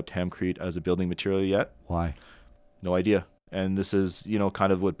don't accept hempcrete as a building material yet. Why? No idea. And this is,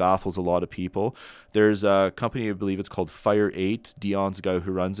 kind of what baffles a lot of people. There's a company, I believe it's called Fire 8. Dion's the guy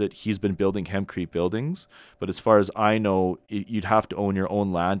who runs it. He's been building hempcrete buildings. But as far as I know, you'd have to own your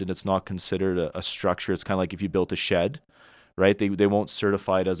own land, and it's not considered a structure. It's kind of like if you built a shed, right? They won't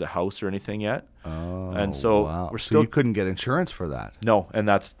certify it as a house or anything yet. Oh, and so wow. we're So still... you couldn't get insurance for that? No, and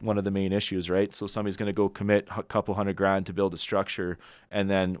that's one of the main issues, right? So somebody's going to go commit a couple $100,000 to build a structure, and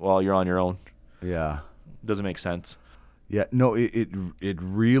then, well, you're on your own. Yeah. Doesn't make sense. Yeah, no, it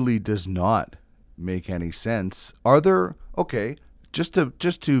really does not make any sense. Are there, okay, just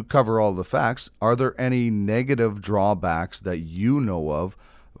to cover all the facts, are there any negative drawbacks that you know of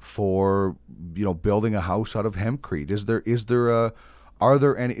for, building a house out of hempcrete?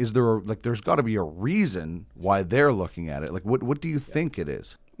 There's got to be a reason why they're looking at it. Like, what do you think it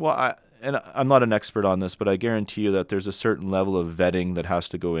is? Well, I'm not an expert on this, but I guarantee you that there's a certain level of vetting that has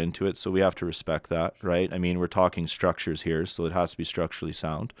to go into it. So we have to respect that, right? I mean, we're talking structures here, so it has to be structurally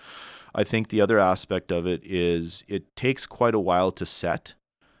sound. I think the other aspect of it is it takes quite a while to set.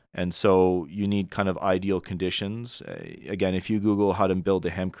 And so you need kind of ideal conditions. Again, if you Google how to build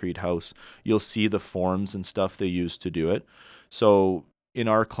a hempcrete house, you'll see the forms and stuff they use to do it. So in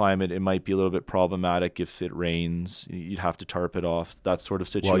our climate, it might be a little bit problematic if it rains. You'd have to tarp it off, that sort of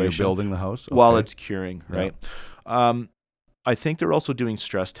situation. While you're building the house? Okay. While it's curing, right? Yeah. I think they're also doing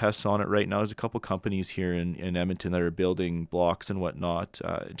stress tests on it right now. There's a couple companies here in Edmonton that are building blocks and whatnot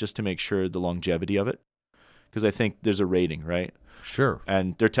just to make sure the longevity of it. Because I think there's a rating, right? Sure.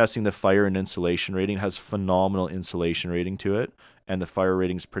 And they're testing the fire and insulation rating. It has phenomenal insulation rating to it. And the fire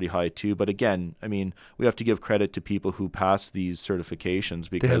rating is pretty high too. But again, I mean, we have to give credit to people who pass these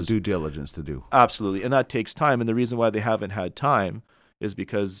certifications because they have due diligence to do. Absolutely. And that takes time. And the reason why they haven't had time is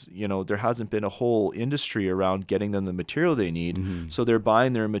because, there hasn't been a whole industry around getting them the material they need. Mm-hmm. So they're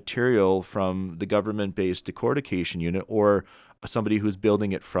buying their material from the government-based decortication unit or somebody who's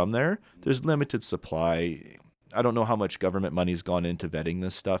building it from there. There's limited supply. I don't know how much government money's gone into vetting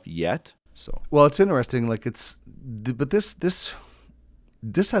this stuff yet. So well, it's interesting. Like but this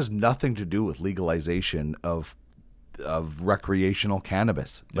has nothing to do with legalization of recreational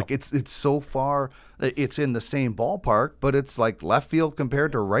cannabis. No. Like it's so far, it's in the same ballpark, but it's like left field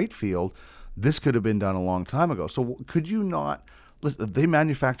compared to right field. This could have been done a long time ago. So could you not? Listen, they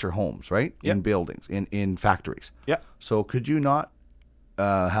manufacture homes, right? Yep. In buildings, in factories. Yeah. So could you not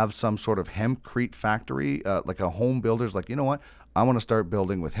have some sort of hempcrete factory, like a home builder's like, you know what? I want to start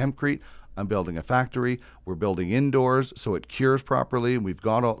building with hempcrete. I'm building a factory. We're building indoors so it cures properly. We've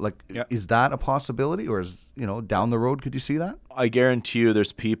got all Is that a possibility, or is down the road? Could you see that? I guarantee you,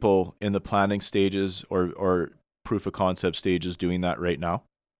 there's people in the planning stages or proof of concept stages doing that right now.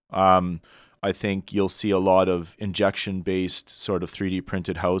 I think you'll see a lot of injection-based sort of 3D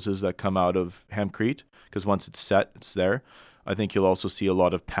printed houses that come out of hempcrete because once it's set, it's there. I think you'll also see a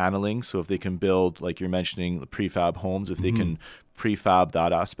lot of paneling. So if they can build, like you're mentioning, prefab homes, if they can prefab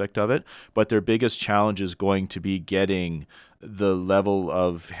that aspect of it. But their biggest challenge is going to be getting the level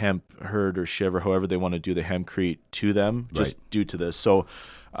of hemp herd or shiv or however they want to do the hempcrete to them just due to this. So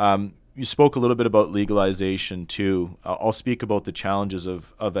you spoke a little bit about legalization too. I'll speak about the challenges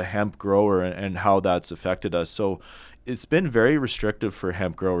of a hemp grower and how that's affected us. So it's been very restrictive for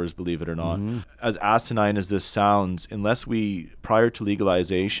hemp growers, believe it or not. Mm-hmm. As asinine as this sounds, unless prior to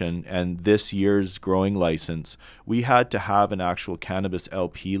legalization and this year's growing license, we had to have an actual cannabis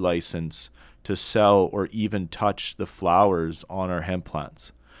LP license to sell or even touch the flowers on our hemp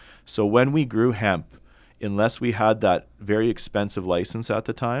plants. So when we grew hemp, unless we had that very expensive license at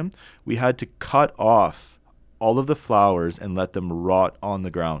the time, we had to cut off all of the flowers and let them rot on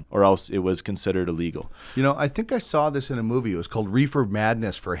the ground, or else it was considered illegal. I think I saw this in a movie. It was called Reefer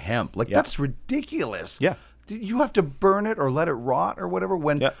Madness for hemp. That's ridiculous. Yeah. You have to burn it or let it rot or whatever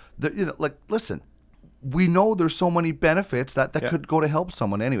when, listen, we know there's so many benefits that could go to help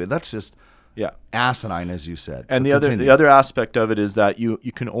someone anyway. That's just asinine, as you said. And so the other aspect of it is that you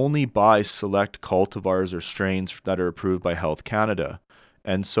can only buy select cultivars or strains that are approved by Health Canada.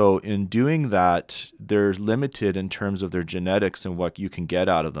 And so in doing that, they're limited in terms of their genetics and what you can get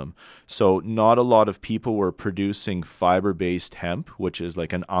out of them. So not a lot of people were producing fiber-based hemp, which is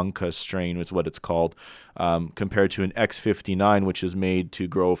like an Anka strain is what it's called, compared to an X59, which is made to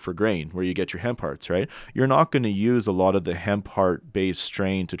grow for grain, where you get your hemp hearts, right? You're not going to use a lot of the hemp heart-based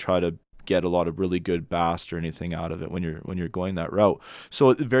strain to try to get a lot of really good bast or anything out of it when you're going that route.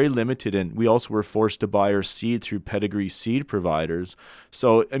 So very limited, and we also were forced to buy our seed through pedigree seed providers.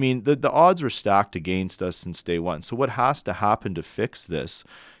 So I mean, the odds were stacked against us since day one. So what has to happen to fix this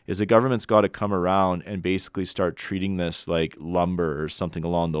is the government's got to come around and basically start treating this like lumber or something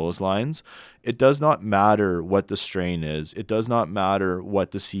along those lines. It does not matter what the strain is. It does not matter what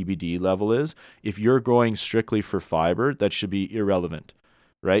the CBD level is. If you're growing strictly for fiber, that should be irrelevant,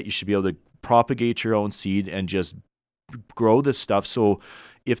 right? You should be able to propagate your own seed and just grow this stuff. So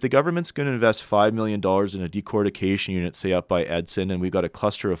if the government's going to invest $5 million in a decortication unit, say up by Edson, and we've got a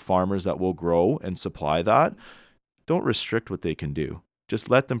cluster of farmers that will grow and supply that, don't restrict what they can do. Just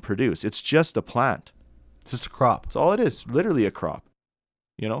let them produce. It's just a plant. It's just a crop. That's all it is. Literally a crop.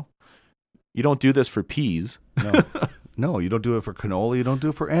 You know, you don't do this for peas. No, no, you don't do it for canola. You don't do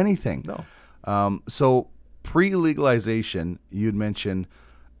it for anything. No. So pre-legalization, you'd mentioned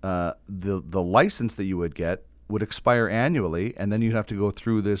the license that you would get would expire annually, and then you'd have to go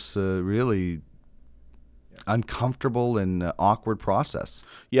through this really uncomfortable and awkward process.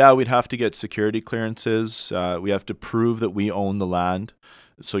 Yeah, we'd have to get security clearances. We have to prove that we own the land.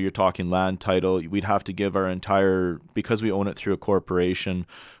 So you're talking land title. We'd have to give our entire, because we own it through a corporation,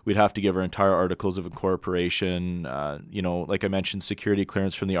 we'd have to give our entire articles of incorporation, like I mentioned, security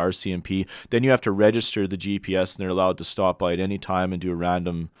clearance from the RCMP. Then you have to register the GPS, and they're allowed to stop by at any time and do a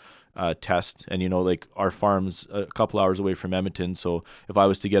random test. And, like our farm's a couple hours away from Edmonton. So if I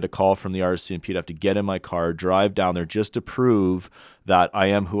was to get a call from the RCMP, I'd have to get in my car, drive down there just to prove that I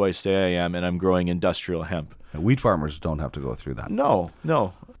am who I say I am and I'm growing industrial hemp. Wheat farmers don't have to go through that. No.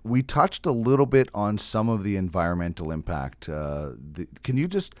 We touched a little bit on some of the environmental impact. Can you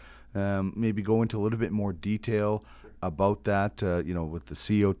just maybe go into a little bit more detail about that, with the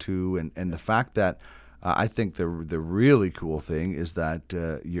CO2 and the fact that I think the really cool thing is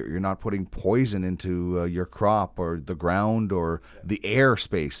that you're not putting poison into your crop or the ground or the air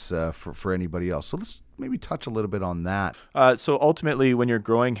space for anybody else. So let's maybe touch a little bit on that. So ultimately, when you're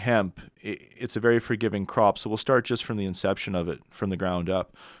growing hemp, it's a very forgiving crop. So we'll start just from the inception of it, from the ground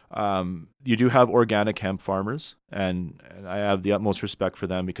up. You do have organic hemp farmers, and I have the utmost respect for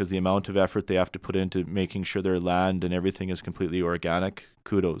them because the amount of effort they have to put into making sure their land and everything is completely organic,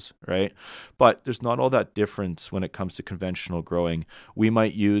 kudos, right? But there's not all that difference when it comes to conventional growing. We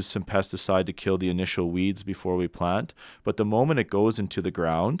might use some pesticide to kill the initial weeds before we plant, but the moment it goes into the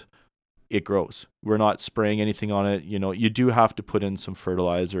ground, it grows. We're not spraying anything on it. You do have to put in some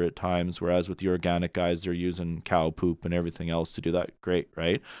fertilizer at times, whereas with the organic guys, they're using cow poop and everything else to do that. Great,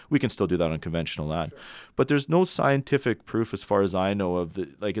 right? We can still do that on conventional land. Sure. But there's no scientific proof as far as I know of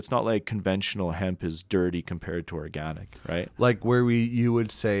it's not like conventional hemp is dirty compared to organic, right? Like where you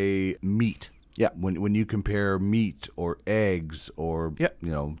would say meat. Yeah. When you compare meat or eggs or,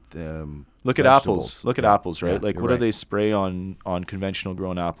 look at vegetables. apples. Look at apples, right? Yeah, what do they spray on conventional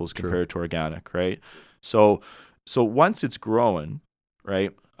grown apples True. compared to organic, right? So once it's growing,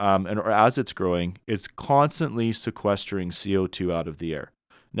 right, or as it's growing, it's constantly sequestering CO2 out of the air.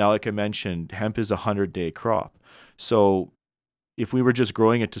 Now, like I mentioned, hemp is a 100-day crop. So if we were just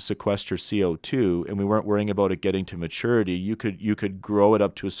growing it to sequester CO2 and we weren't worrying about it getting to maturity, you could grow it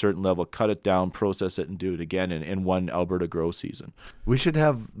up to a certain level, cut it down, process it, and do it again in one Alberta grow season. We should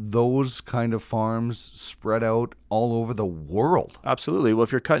have those kind of farms spread out all over the world. Absolutely. Well,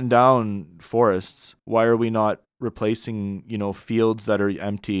 if you're cutting down forests, why are we not replacing, fields that are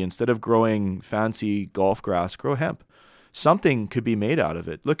empty? Instead of growing fancy golf grass, grow hemp. Something could be made out of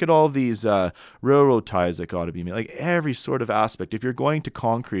it. Look at all these railroad ties that got to be made, like every sort of aspect. If you're going to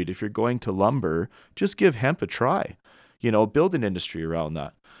concrete, if you're going to lumber, just give hemp a try. Build an industry around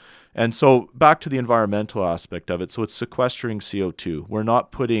that. And so back to the environmental aspect of it. So it's sequestering CO2. We're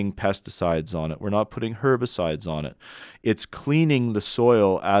not putting pesticides on it. We're not putting herbicides on it. It's cleaning the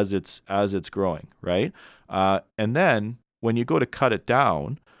soil as it's growing, right? And then when you go to cut it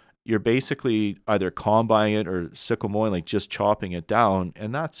down, you're basically either combining it or sickle mowing, like just chopping it down,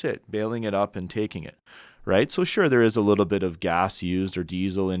 and that's it, baling it up and taking it, right? So sure, there is a little bit of gas used or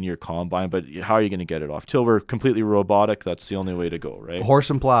diesel in your combine, but how are you going to get it off? Till we're completely robotic, that's the only way to go, right? Horse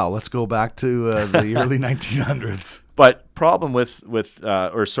and plow. Let's go back to the early 1900s. But problem with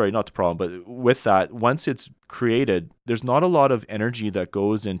that, once it's created, there's not a lot of energy that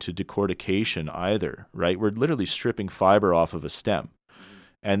goes into decortication either, right? We're literally stripping fiber off of a stem.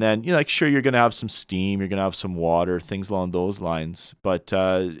 And then, sure, you're going to have some steam, you're going to have some water, things along those lines. But,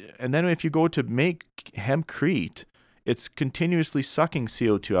 and then if you go to make hempcrete, it's continuously sucking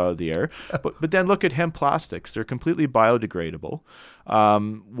CO2 out of the air. But then look at hemp plastics. They're completely biodegradable.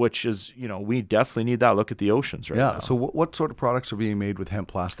 which is, we definitely need that look at the oceans right now. So what sort of products are being made with hemp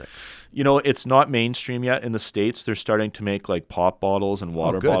plastic? It's not mainstream yet in the States. They're starting to make like pop bottles and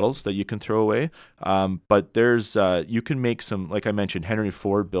water bottles that you can throw away. But there's, you can make some, like I mentioned, Henry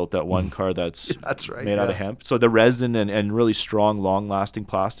Ford built that one car that's right, made out of hemp. So the resin and really strong, long-lasting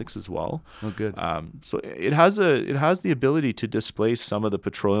plastics as well. Oh, good. So it has the ability to displace some of the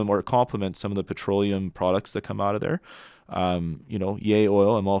petroleum, or complement some of the petroleum products that come out of there. Yay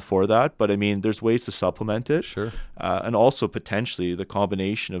oil, I'm all for that. But I mean, there's ways to supplement it. Sure. And also potentially the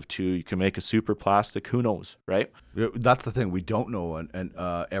combination of two, you can make a super plastic. Who knows, right? That's the thing. We don't know and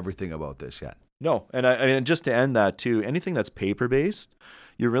everything about this yet. No. And I mean, just to end that too, anything that's paper-based,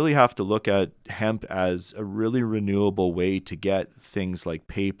 you really have to look at hemp as a really renewable way to get things like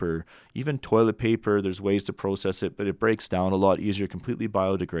paper, even toilet paper. There's ways to process it, but it breaks down a lot easier, completely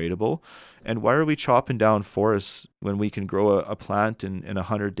biodegradable. And why are we chopping down forests when we can grow a plant in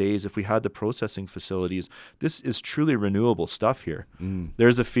 100 days if we had the processing facilities? This is truly renewable stuff here.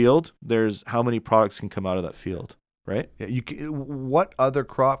 There's a field. There's how many products can come out of that field, right? Yeah, what other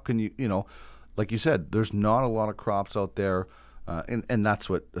crop can you, like you said, there's not a lot of crops out there. And that's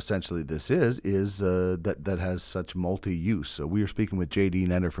what essentially this is that has such multi-use. So we are speaking with Jay-Dee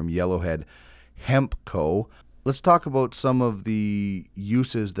Netter from Yellowhead Hemp Co. Let's talk about some of the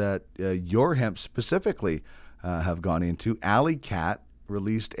uses that your hemp specifically have gone into. Alley Cat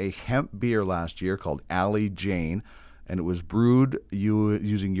released a hemp beer last year called Alley Jane, and it was brewed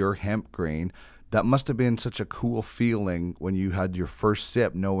using your hemp grain. That must have been such a cool feeling when you had your first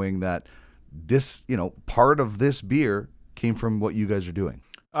sip, knowing that this, part of this beer came from what you guys are doing.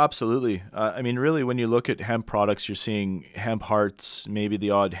 Absolutely. I mean, really, when you look at hemp products, you're seeing hemp hearts, maybe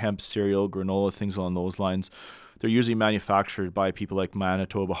the odd hemp cereal, granola, things along those lines. They're usually manufactured by people like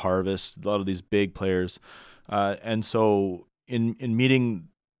Manitoba Harvest, a lot of these big players. And so in meeting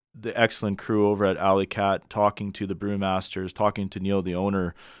the excellent crew over at Alley Cat, talking to the brewmasters, talking to Neil, the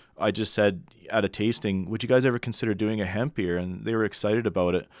owner, I just said at a tasting, would you guys ever consider doing a hemp beer? And they were excited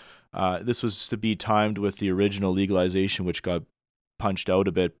about it. This was to be timed with the original legalization, which got punched out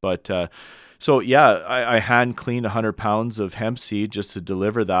a bit. But I hand cleaned 100 pounds of hemp seed just to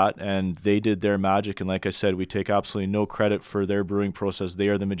deliver that, and they did their magic. And like I said, we take absolutely no credit for their brewing process. They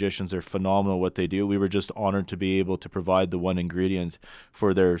are the magicians. They're phenomenal what they do. We were just honored to be able to provide the one ingredient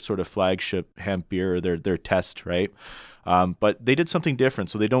for their sort of flagship hemp beer, or their test, right? But they did something different.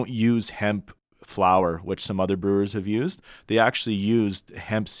 So they don't use hemp flour, which some other brewers have used. They actually used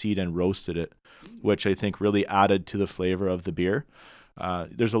hemp seed and roasted it, which I think really added to the flavor of the beer.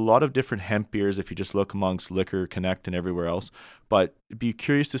 There's a lot of different hemp beers if you just look amongst Liquor Connect and everywhere else, but be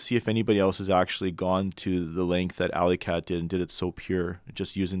curious to see if anybody else has actually gone to the length that Alley Cat did and did it so pure,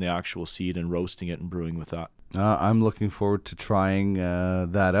 just using the actual seed and roasting it and brewing with that. I'm looking forward to trying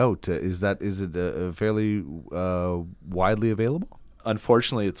that out. Is it fairly widely available?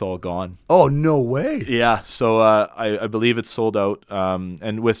 Unfortunately, it's all gone. Oh, no way. Yeah, so I believe it's sold out.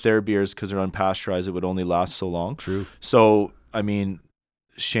 And with their beers, because they're unpasteurized, it would only last so long. True. So, I mean,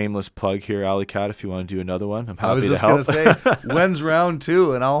 shameless plug here, Alley Cat, if you want to do another one, I'm happy to help. I was just going to say, when's round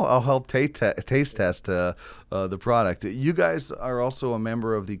 2? And I'll help taste test the product. You guys are also a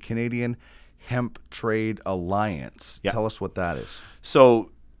member of the Canadian Hemp Trade Alliance. Yeah. Tell us what that is.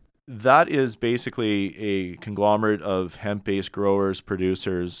 So that is basically a conglomerate of hemp-based growers,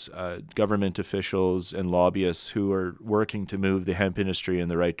 producers, government officials, and lobbyists who are working to move the hemp industry in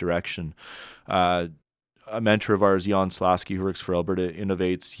the right direction. A mentor of ours, Jan Slasky, who works for Alberta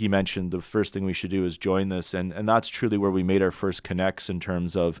Innovates, he mentioned the first thing we should do is join this. And that's truly where we made our first connects in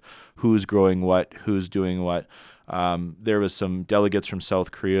terms of who's growing what, who's doing what. There was some delegates from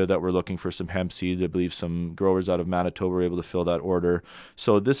South Korea that were looking for some hemp seed. I believe some growers out of Manitoba were able to fill that order.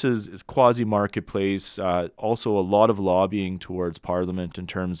 So this is quasi-marketplace, also a lot of lobbying towards Parliament in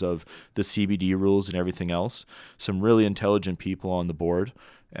terms of the CBD rules and everything else. Some really intelligent people on the board.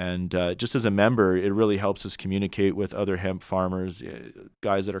 And just as a member, it really helps us communicate with other hemp farmers,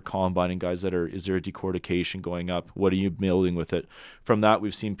 guys that are combining, guys that is there a decortication going up? What are you building with it? From that,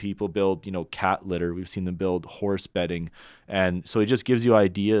 we've seen people build, cat litter. We've seen them build horse bedding. And so it just gives you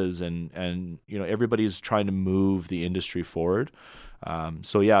ideas and everybody's trying to move the industry forward.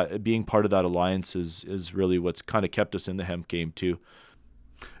 Being part of that alliance is really what's kind of kept us in the hemp game too.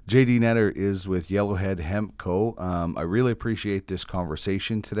 Jay-Dee Netter is with Yellowhead Hemp Co. I really appreciate this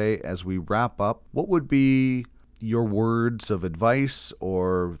conversation today. As we wrap up, what would be your words of advice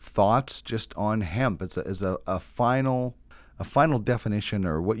or thoughts just on hemp as a final definition,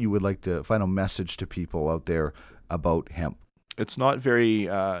 or what you would like to, final message to people out there about hemp? it's not very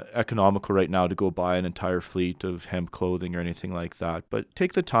economical right now to go buy an entire fleet of hemp clothing or anything like that. But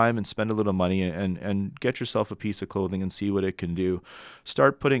take the time and spend a little money and get yourself a piece of clothing and see what it can do.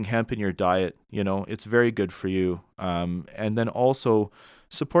 Start putting hemp in your diet. It's very good for you. And then also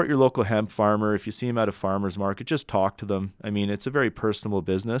support your local hemp farmer. If you see him at a farmer's market, just talk to them. I mean, it's a very personable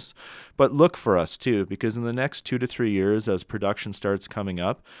business, but look for us too, because in the next 2 to 3 years, as production starts coming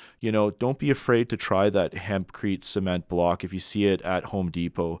up, don't be afraid to try that hempcrete cement block if you see it at Home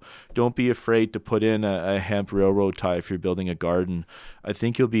Depot. Don't be afraid to put in a hemp railroad tie if you're building a garden. I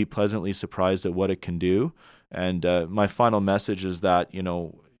think you'll be pleasantly surprised at what it can do. And my final message is that,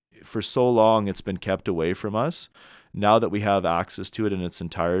 for so long it's been kept away from us. Now that we have access to it in its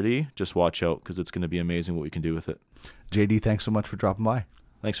entirety, just watch out, because it's going to be amazing what we can do with it. Jay-Dee, thanks so much for dropping by.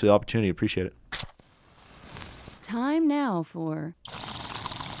 Thanks for the opportunity. Appreciate it. Time now for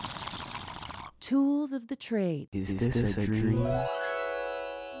Tools of the Trade. Is this a dream?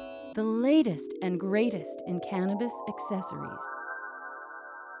 The latest and greatest in cannabis accessories.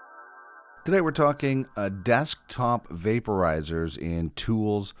 Today we're talking desktop vaporizers and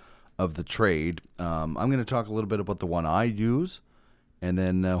tools of the trade. I'm going to talk a little bit about the one I use, and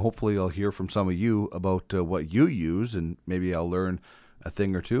then hopefully I'll hear from some of you about what you use, and maybe I'll learn a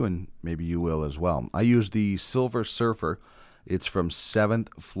thing or two, and maybe you will as well. I use the Silver Surfer. It's from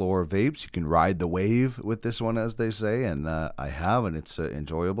 7th Floor Vapes. You can ride the wave with this one, as they say, and I have, and it's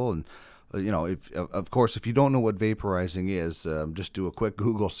enjoyable. And if you don't know what vaporizing is, just do a quick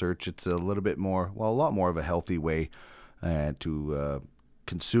Google search. It's a lot more of a healthy way to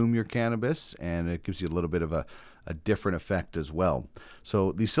consume your cannabis, and it gives you a little bit of a different effect as well.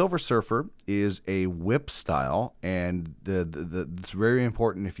 So the Silver Surfer is a whip style, and it's very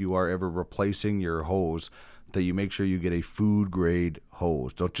important if you are ever replacing your hose that you make sure you get a food grade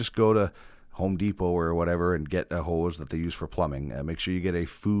hose. Don't just go to Home Depot or whatever and get a hose that they use for plumbing. Make sure you get a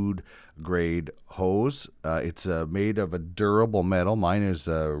food grade hose. It's made of a durable metal. Mine is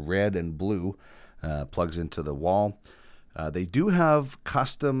red and blue, plugs into the wall. They do have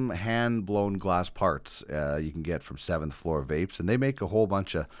custom hand-blown glass parts you can get from 7th Floor Vapes, and they make a whole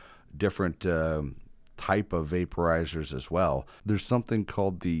bunch of different type of vaporizers as well. There's something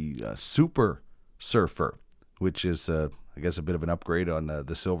called the Super Surfer, which is, I guess, a bit of an upgrade on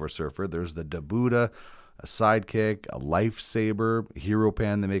the Silver Surfer. There's the Dabuda, a Sidekick, a Lifesaver, Hero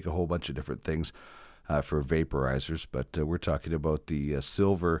Pan. They make a whole bunch of different things for vaporizers, but we're talking about the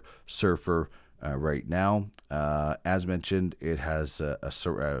Silver Surfer right now. As mentioned, it has a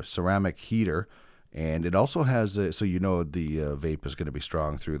ceramic heater, and it also has the vape is going to be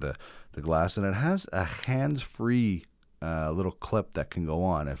strong through the glass, and it has a hands-free little clip that can go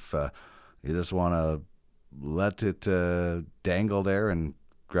on if you just want to let it dangle there and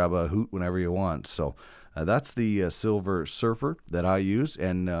grab a hoot whenever you want. So that's the Silver Surfer that I use,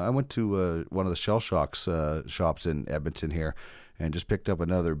 and I went to one of the Shell Shocks shops in Edmonton here, and just picked up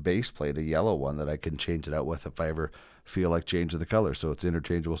another base plate, a yellow one that I can change it out with if I ever feel like changing the color. So it's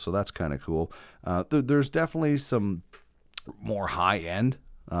interchangeable, so that's kind of cool. There's definitely some more high-end,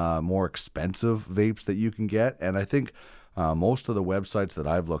 more expensive vapes that you can get, and I think most of the websites that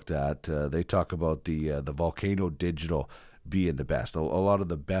I've looked at, they talk about the Volcano Digital being the best. A lot of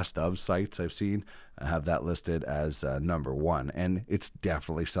the best of sites I've seen have that listed as number one, and it's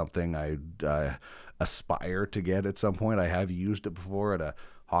definitely something I aspire to get at some point. I have used it before at a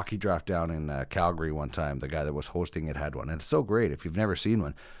hockey draft down in Calgary one time. The guy that was hosting it had one, and it's so great. If you've never seen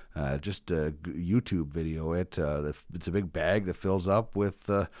one, just YouTube video it. It's a big bag that fills up with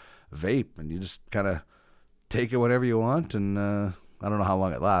vape, and you just kind of take it whenever you want, and I don't know how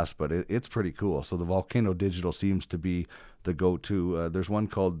long it lasts, but it's pretty cool. So the Volcano Digital seems to be the go-to. There's one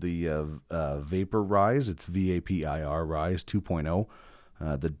called the Vapor Rise. It's VAPIR Rise 2.0.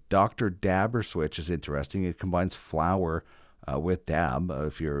 The Dr. Dabber switch is interesting. It combines flower with dab,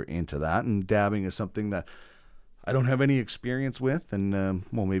 if you're into that. And dabbing is something that I don't have any experience with, and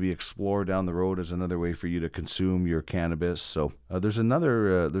we'll maybe explore down the road as another way for you to consume your cannabis. So there's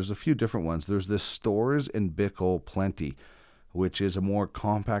a few different ones. There's this Stores and Bickle Plenty, which is a more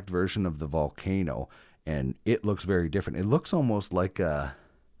compact version of the Volcano, and it looks very different. It looks almost like a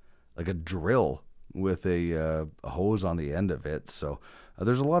drill with a hose on the end of it. So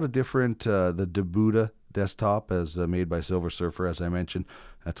there's a lot of different. The Dabuda desktop is made by Silver Surfer, as I mentioned.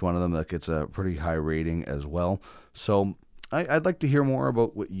 That's one of them that gets a pretty high rating as well. So I'd like to hear more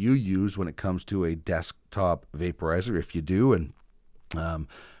about what you use when it comes to a desktop vaporizer, if you do, and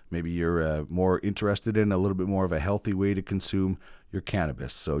maybe you're more interested in a little bit more of a healthy way to consume your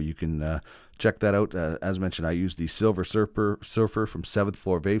cannabis. So you can check that out. As mentioned, I use the Silver Surfer from 7th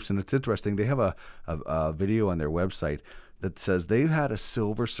Floor Vapes, and it's interesting. They have a video on their website that says they've had a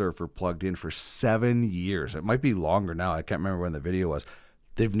Silver Surfer plugged in for 7 years. It might be longer now. I can't remember when the video was.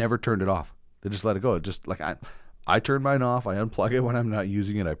 They've never turned it off. They just let it go. Just like I turn mine off. I unplug it when I'm not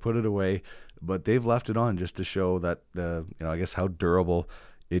using it. I put it away. But they've left it on just to show that, I guess how durable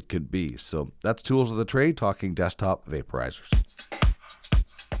it could be. So that's Tools of the Trade, talking desktop vaporizers.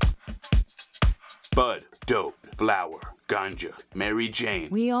 Bud, dope, flower, ganja, Mary Jane.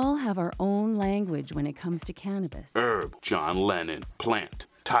 We all have our own language when it comes to cannabis. Herb, John Lennon, plant,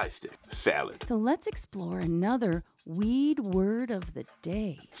 Thai stick, salad. So let's explore another weed word of the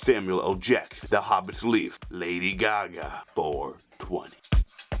day. Samuel L. Jackson, The Hobbit's Leaf, Lady Gaga, 420.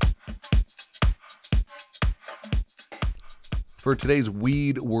 For today's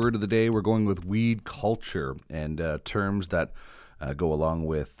weed word of the day, we're going with weed culture and terms that go along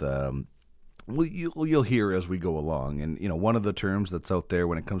with... you'll hear as we go along. And, one of the terms that's out there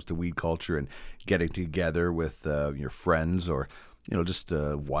when it comes to weed culture and getting together with your friends or, just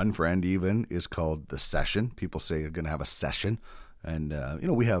one friend even is called the session. People say you're going to have a session. And,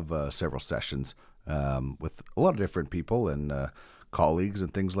 we have several sessions with a lot of different people and colleagues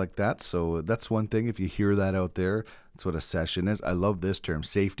and things like that. So that's one thing. If you hear that out there, that's what a session is. I love this term,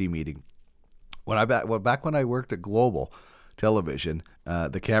 safety meeting. Back when I worked at Global Television,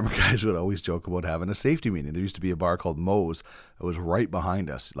 the camera guys would always joke about having a safety meeting. There used to be a bar called Moe's. It was right behind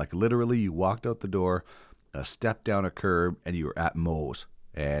us. Like literally, you walked out the door, stepped down a curb, and you were at Moe's.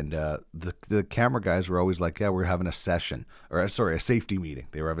 And the camera guys were always like, "Yeah, we're having a session, a safety meeting."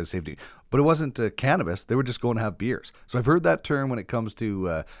 They were having a safety, but it wasn't cannabis. They were just going to have beers. So I've heard that term when it comes to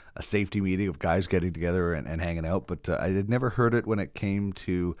a safety meeting of guys getting together and hanging out, but I had never heard it when it came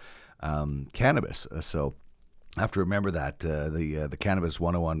to cannabis. So I have to remember that the Cannabis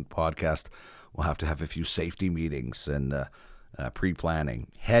 101 podcast will have to have a few safety meetings and pre-planning.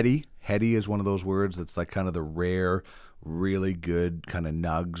 Heady is one of those words that's like kind of the rare, really good kind of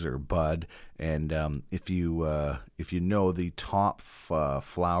nugs or bud. And if you know, the top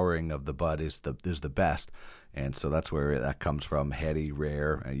flowering of the bud is the best. And so that's where that comes from, heady,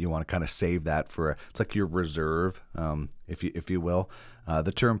 rare. You want to kind of save that for it's like your reserve, if you will.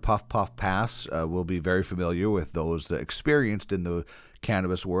 The term puff, puff, pass will be very familiar with those experienced in the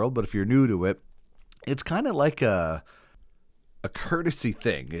cannabis world. But if you're new to it, it's kind of like a courtesy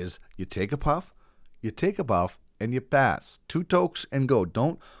thing. Is you take a puff, and you pass. 2 tokes and go.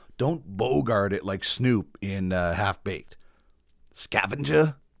 Don't bogart it like Snoop in Half Baked.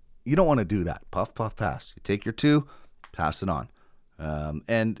 Scavenger. You don't want to do that. Puff, puff, pass. You take your 2, pass it on.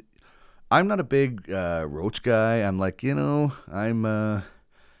 And I'm not a big roach guy. I'm like, I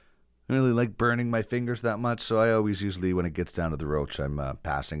really like burning my fingers that much. So I always usually, when it gets down to the roach, I'm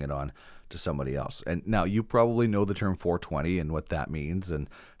passing it on to somebody else. And now you probably know the term 420 and what that means. And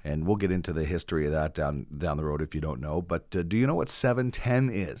we'll get into the history of that down the road if you don't know. But do you know what 710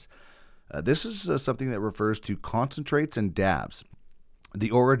 is? This is something that refers to concentrates and dabs.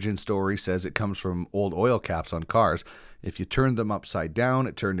 The origin story says it comes from old oil caps on cars. If you turned them upside down,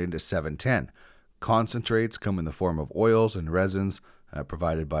 it turned into 710. Concentrates come in the form of oils and resins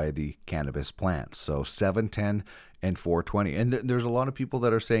provided by the cannabis plants. So 710 and 420. And there's a lot of people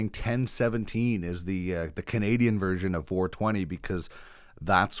that are saying 1017 is the Canadian version of 420 because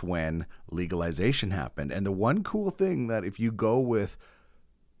that's when legalization happened. And the one cool thing that if you go with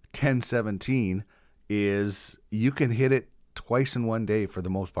 1017 is you can hit it twice in one day for the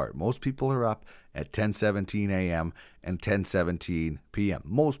most part. Most people are up at 10:17 a.m. and 10:17 p.m.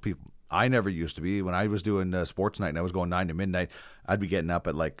 Most people. I never used to be. When I was doing sports night and I was going 9 to midnight, I'd be getting up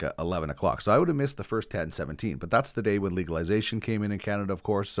at like 11 o'clock. So I would have missed the first 10:17. But that's the day when legalization came in Canada, of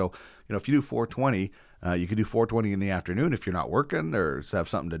course. So, if you do 420, you can do 420 in the afternoon if you're not working or have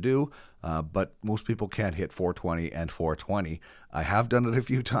something to do. But most people can't hit 420 and 420. I have done it a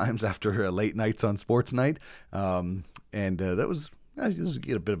few times after late nights on sports night. And that was... You just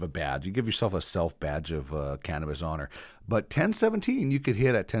get a bit of a badge. You give yourself a self-badge of cannabis honor. But 10:17, you could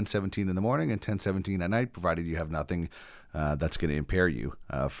hit at 10:17 in the morning and 10:17 at night, provided you have nothing that's going to impair you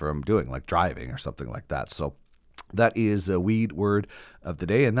from doing, like driving or something like that. So that is a weed word of the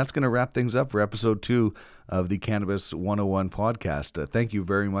day, and that's going to wrap things up for episode 2 of the Cannabis 101 podcast. Thank you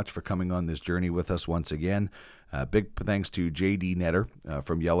very much for coming on this journey with us once again. Big thanks to Jay-Dee Netter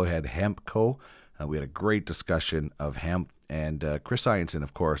from Yellowhead Hemp Co. We had a great discussion of hemp. And Chris Ianson,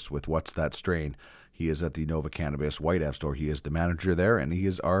 of course, with What's That Strain. He is at the Nova Cannabis White App Store. He is the manager there, and he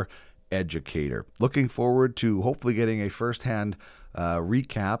is our educator. Looking forward to hopefully getting a first-hand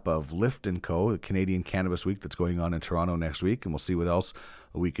recap of Lift & Co., the Canadian Cannabis Week that's going on in Toronto next week, and we'll see what else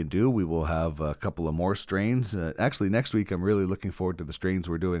we can do. We will have a couple of more strains. Actually, next week, I'm really looking forward to the strains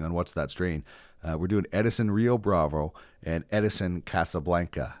we're doing on What's That Strain. We're doing Edison Rio Bravo and Edison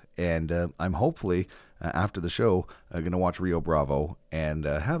Casablanca. And I'm hopefully, after the show, going to watch Rio Bravo and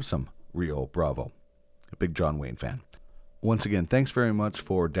have some Rio Bravo. A big John Wayne fan. Once again, thanks very much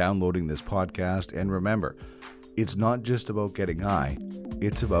for downloading this podcast. And remember, it's not just about getting high,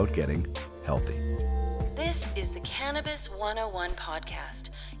 it's about getting healthy. This is the Cannabis 101 podcast,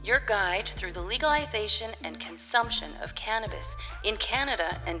 your guide through the legalization and consumption of cannabis in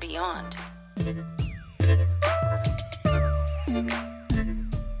Canada and beyond.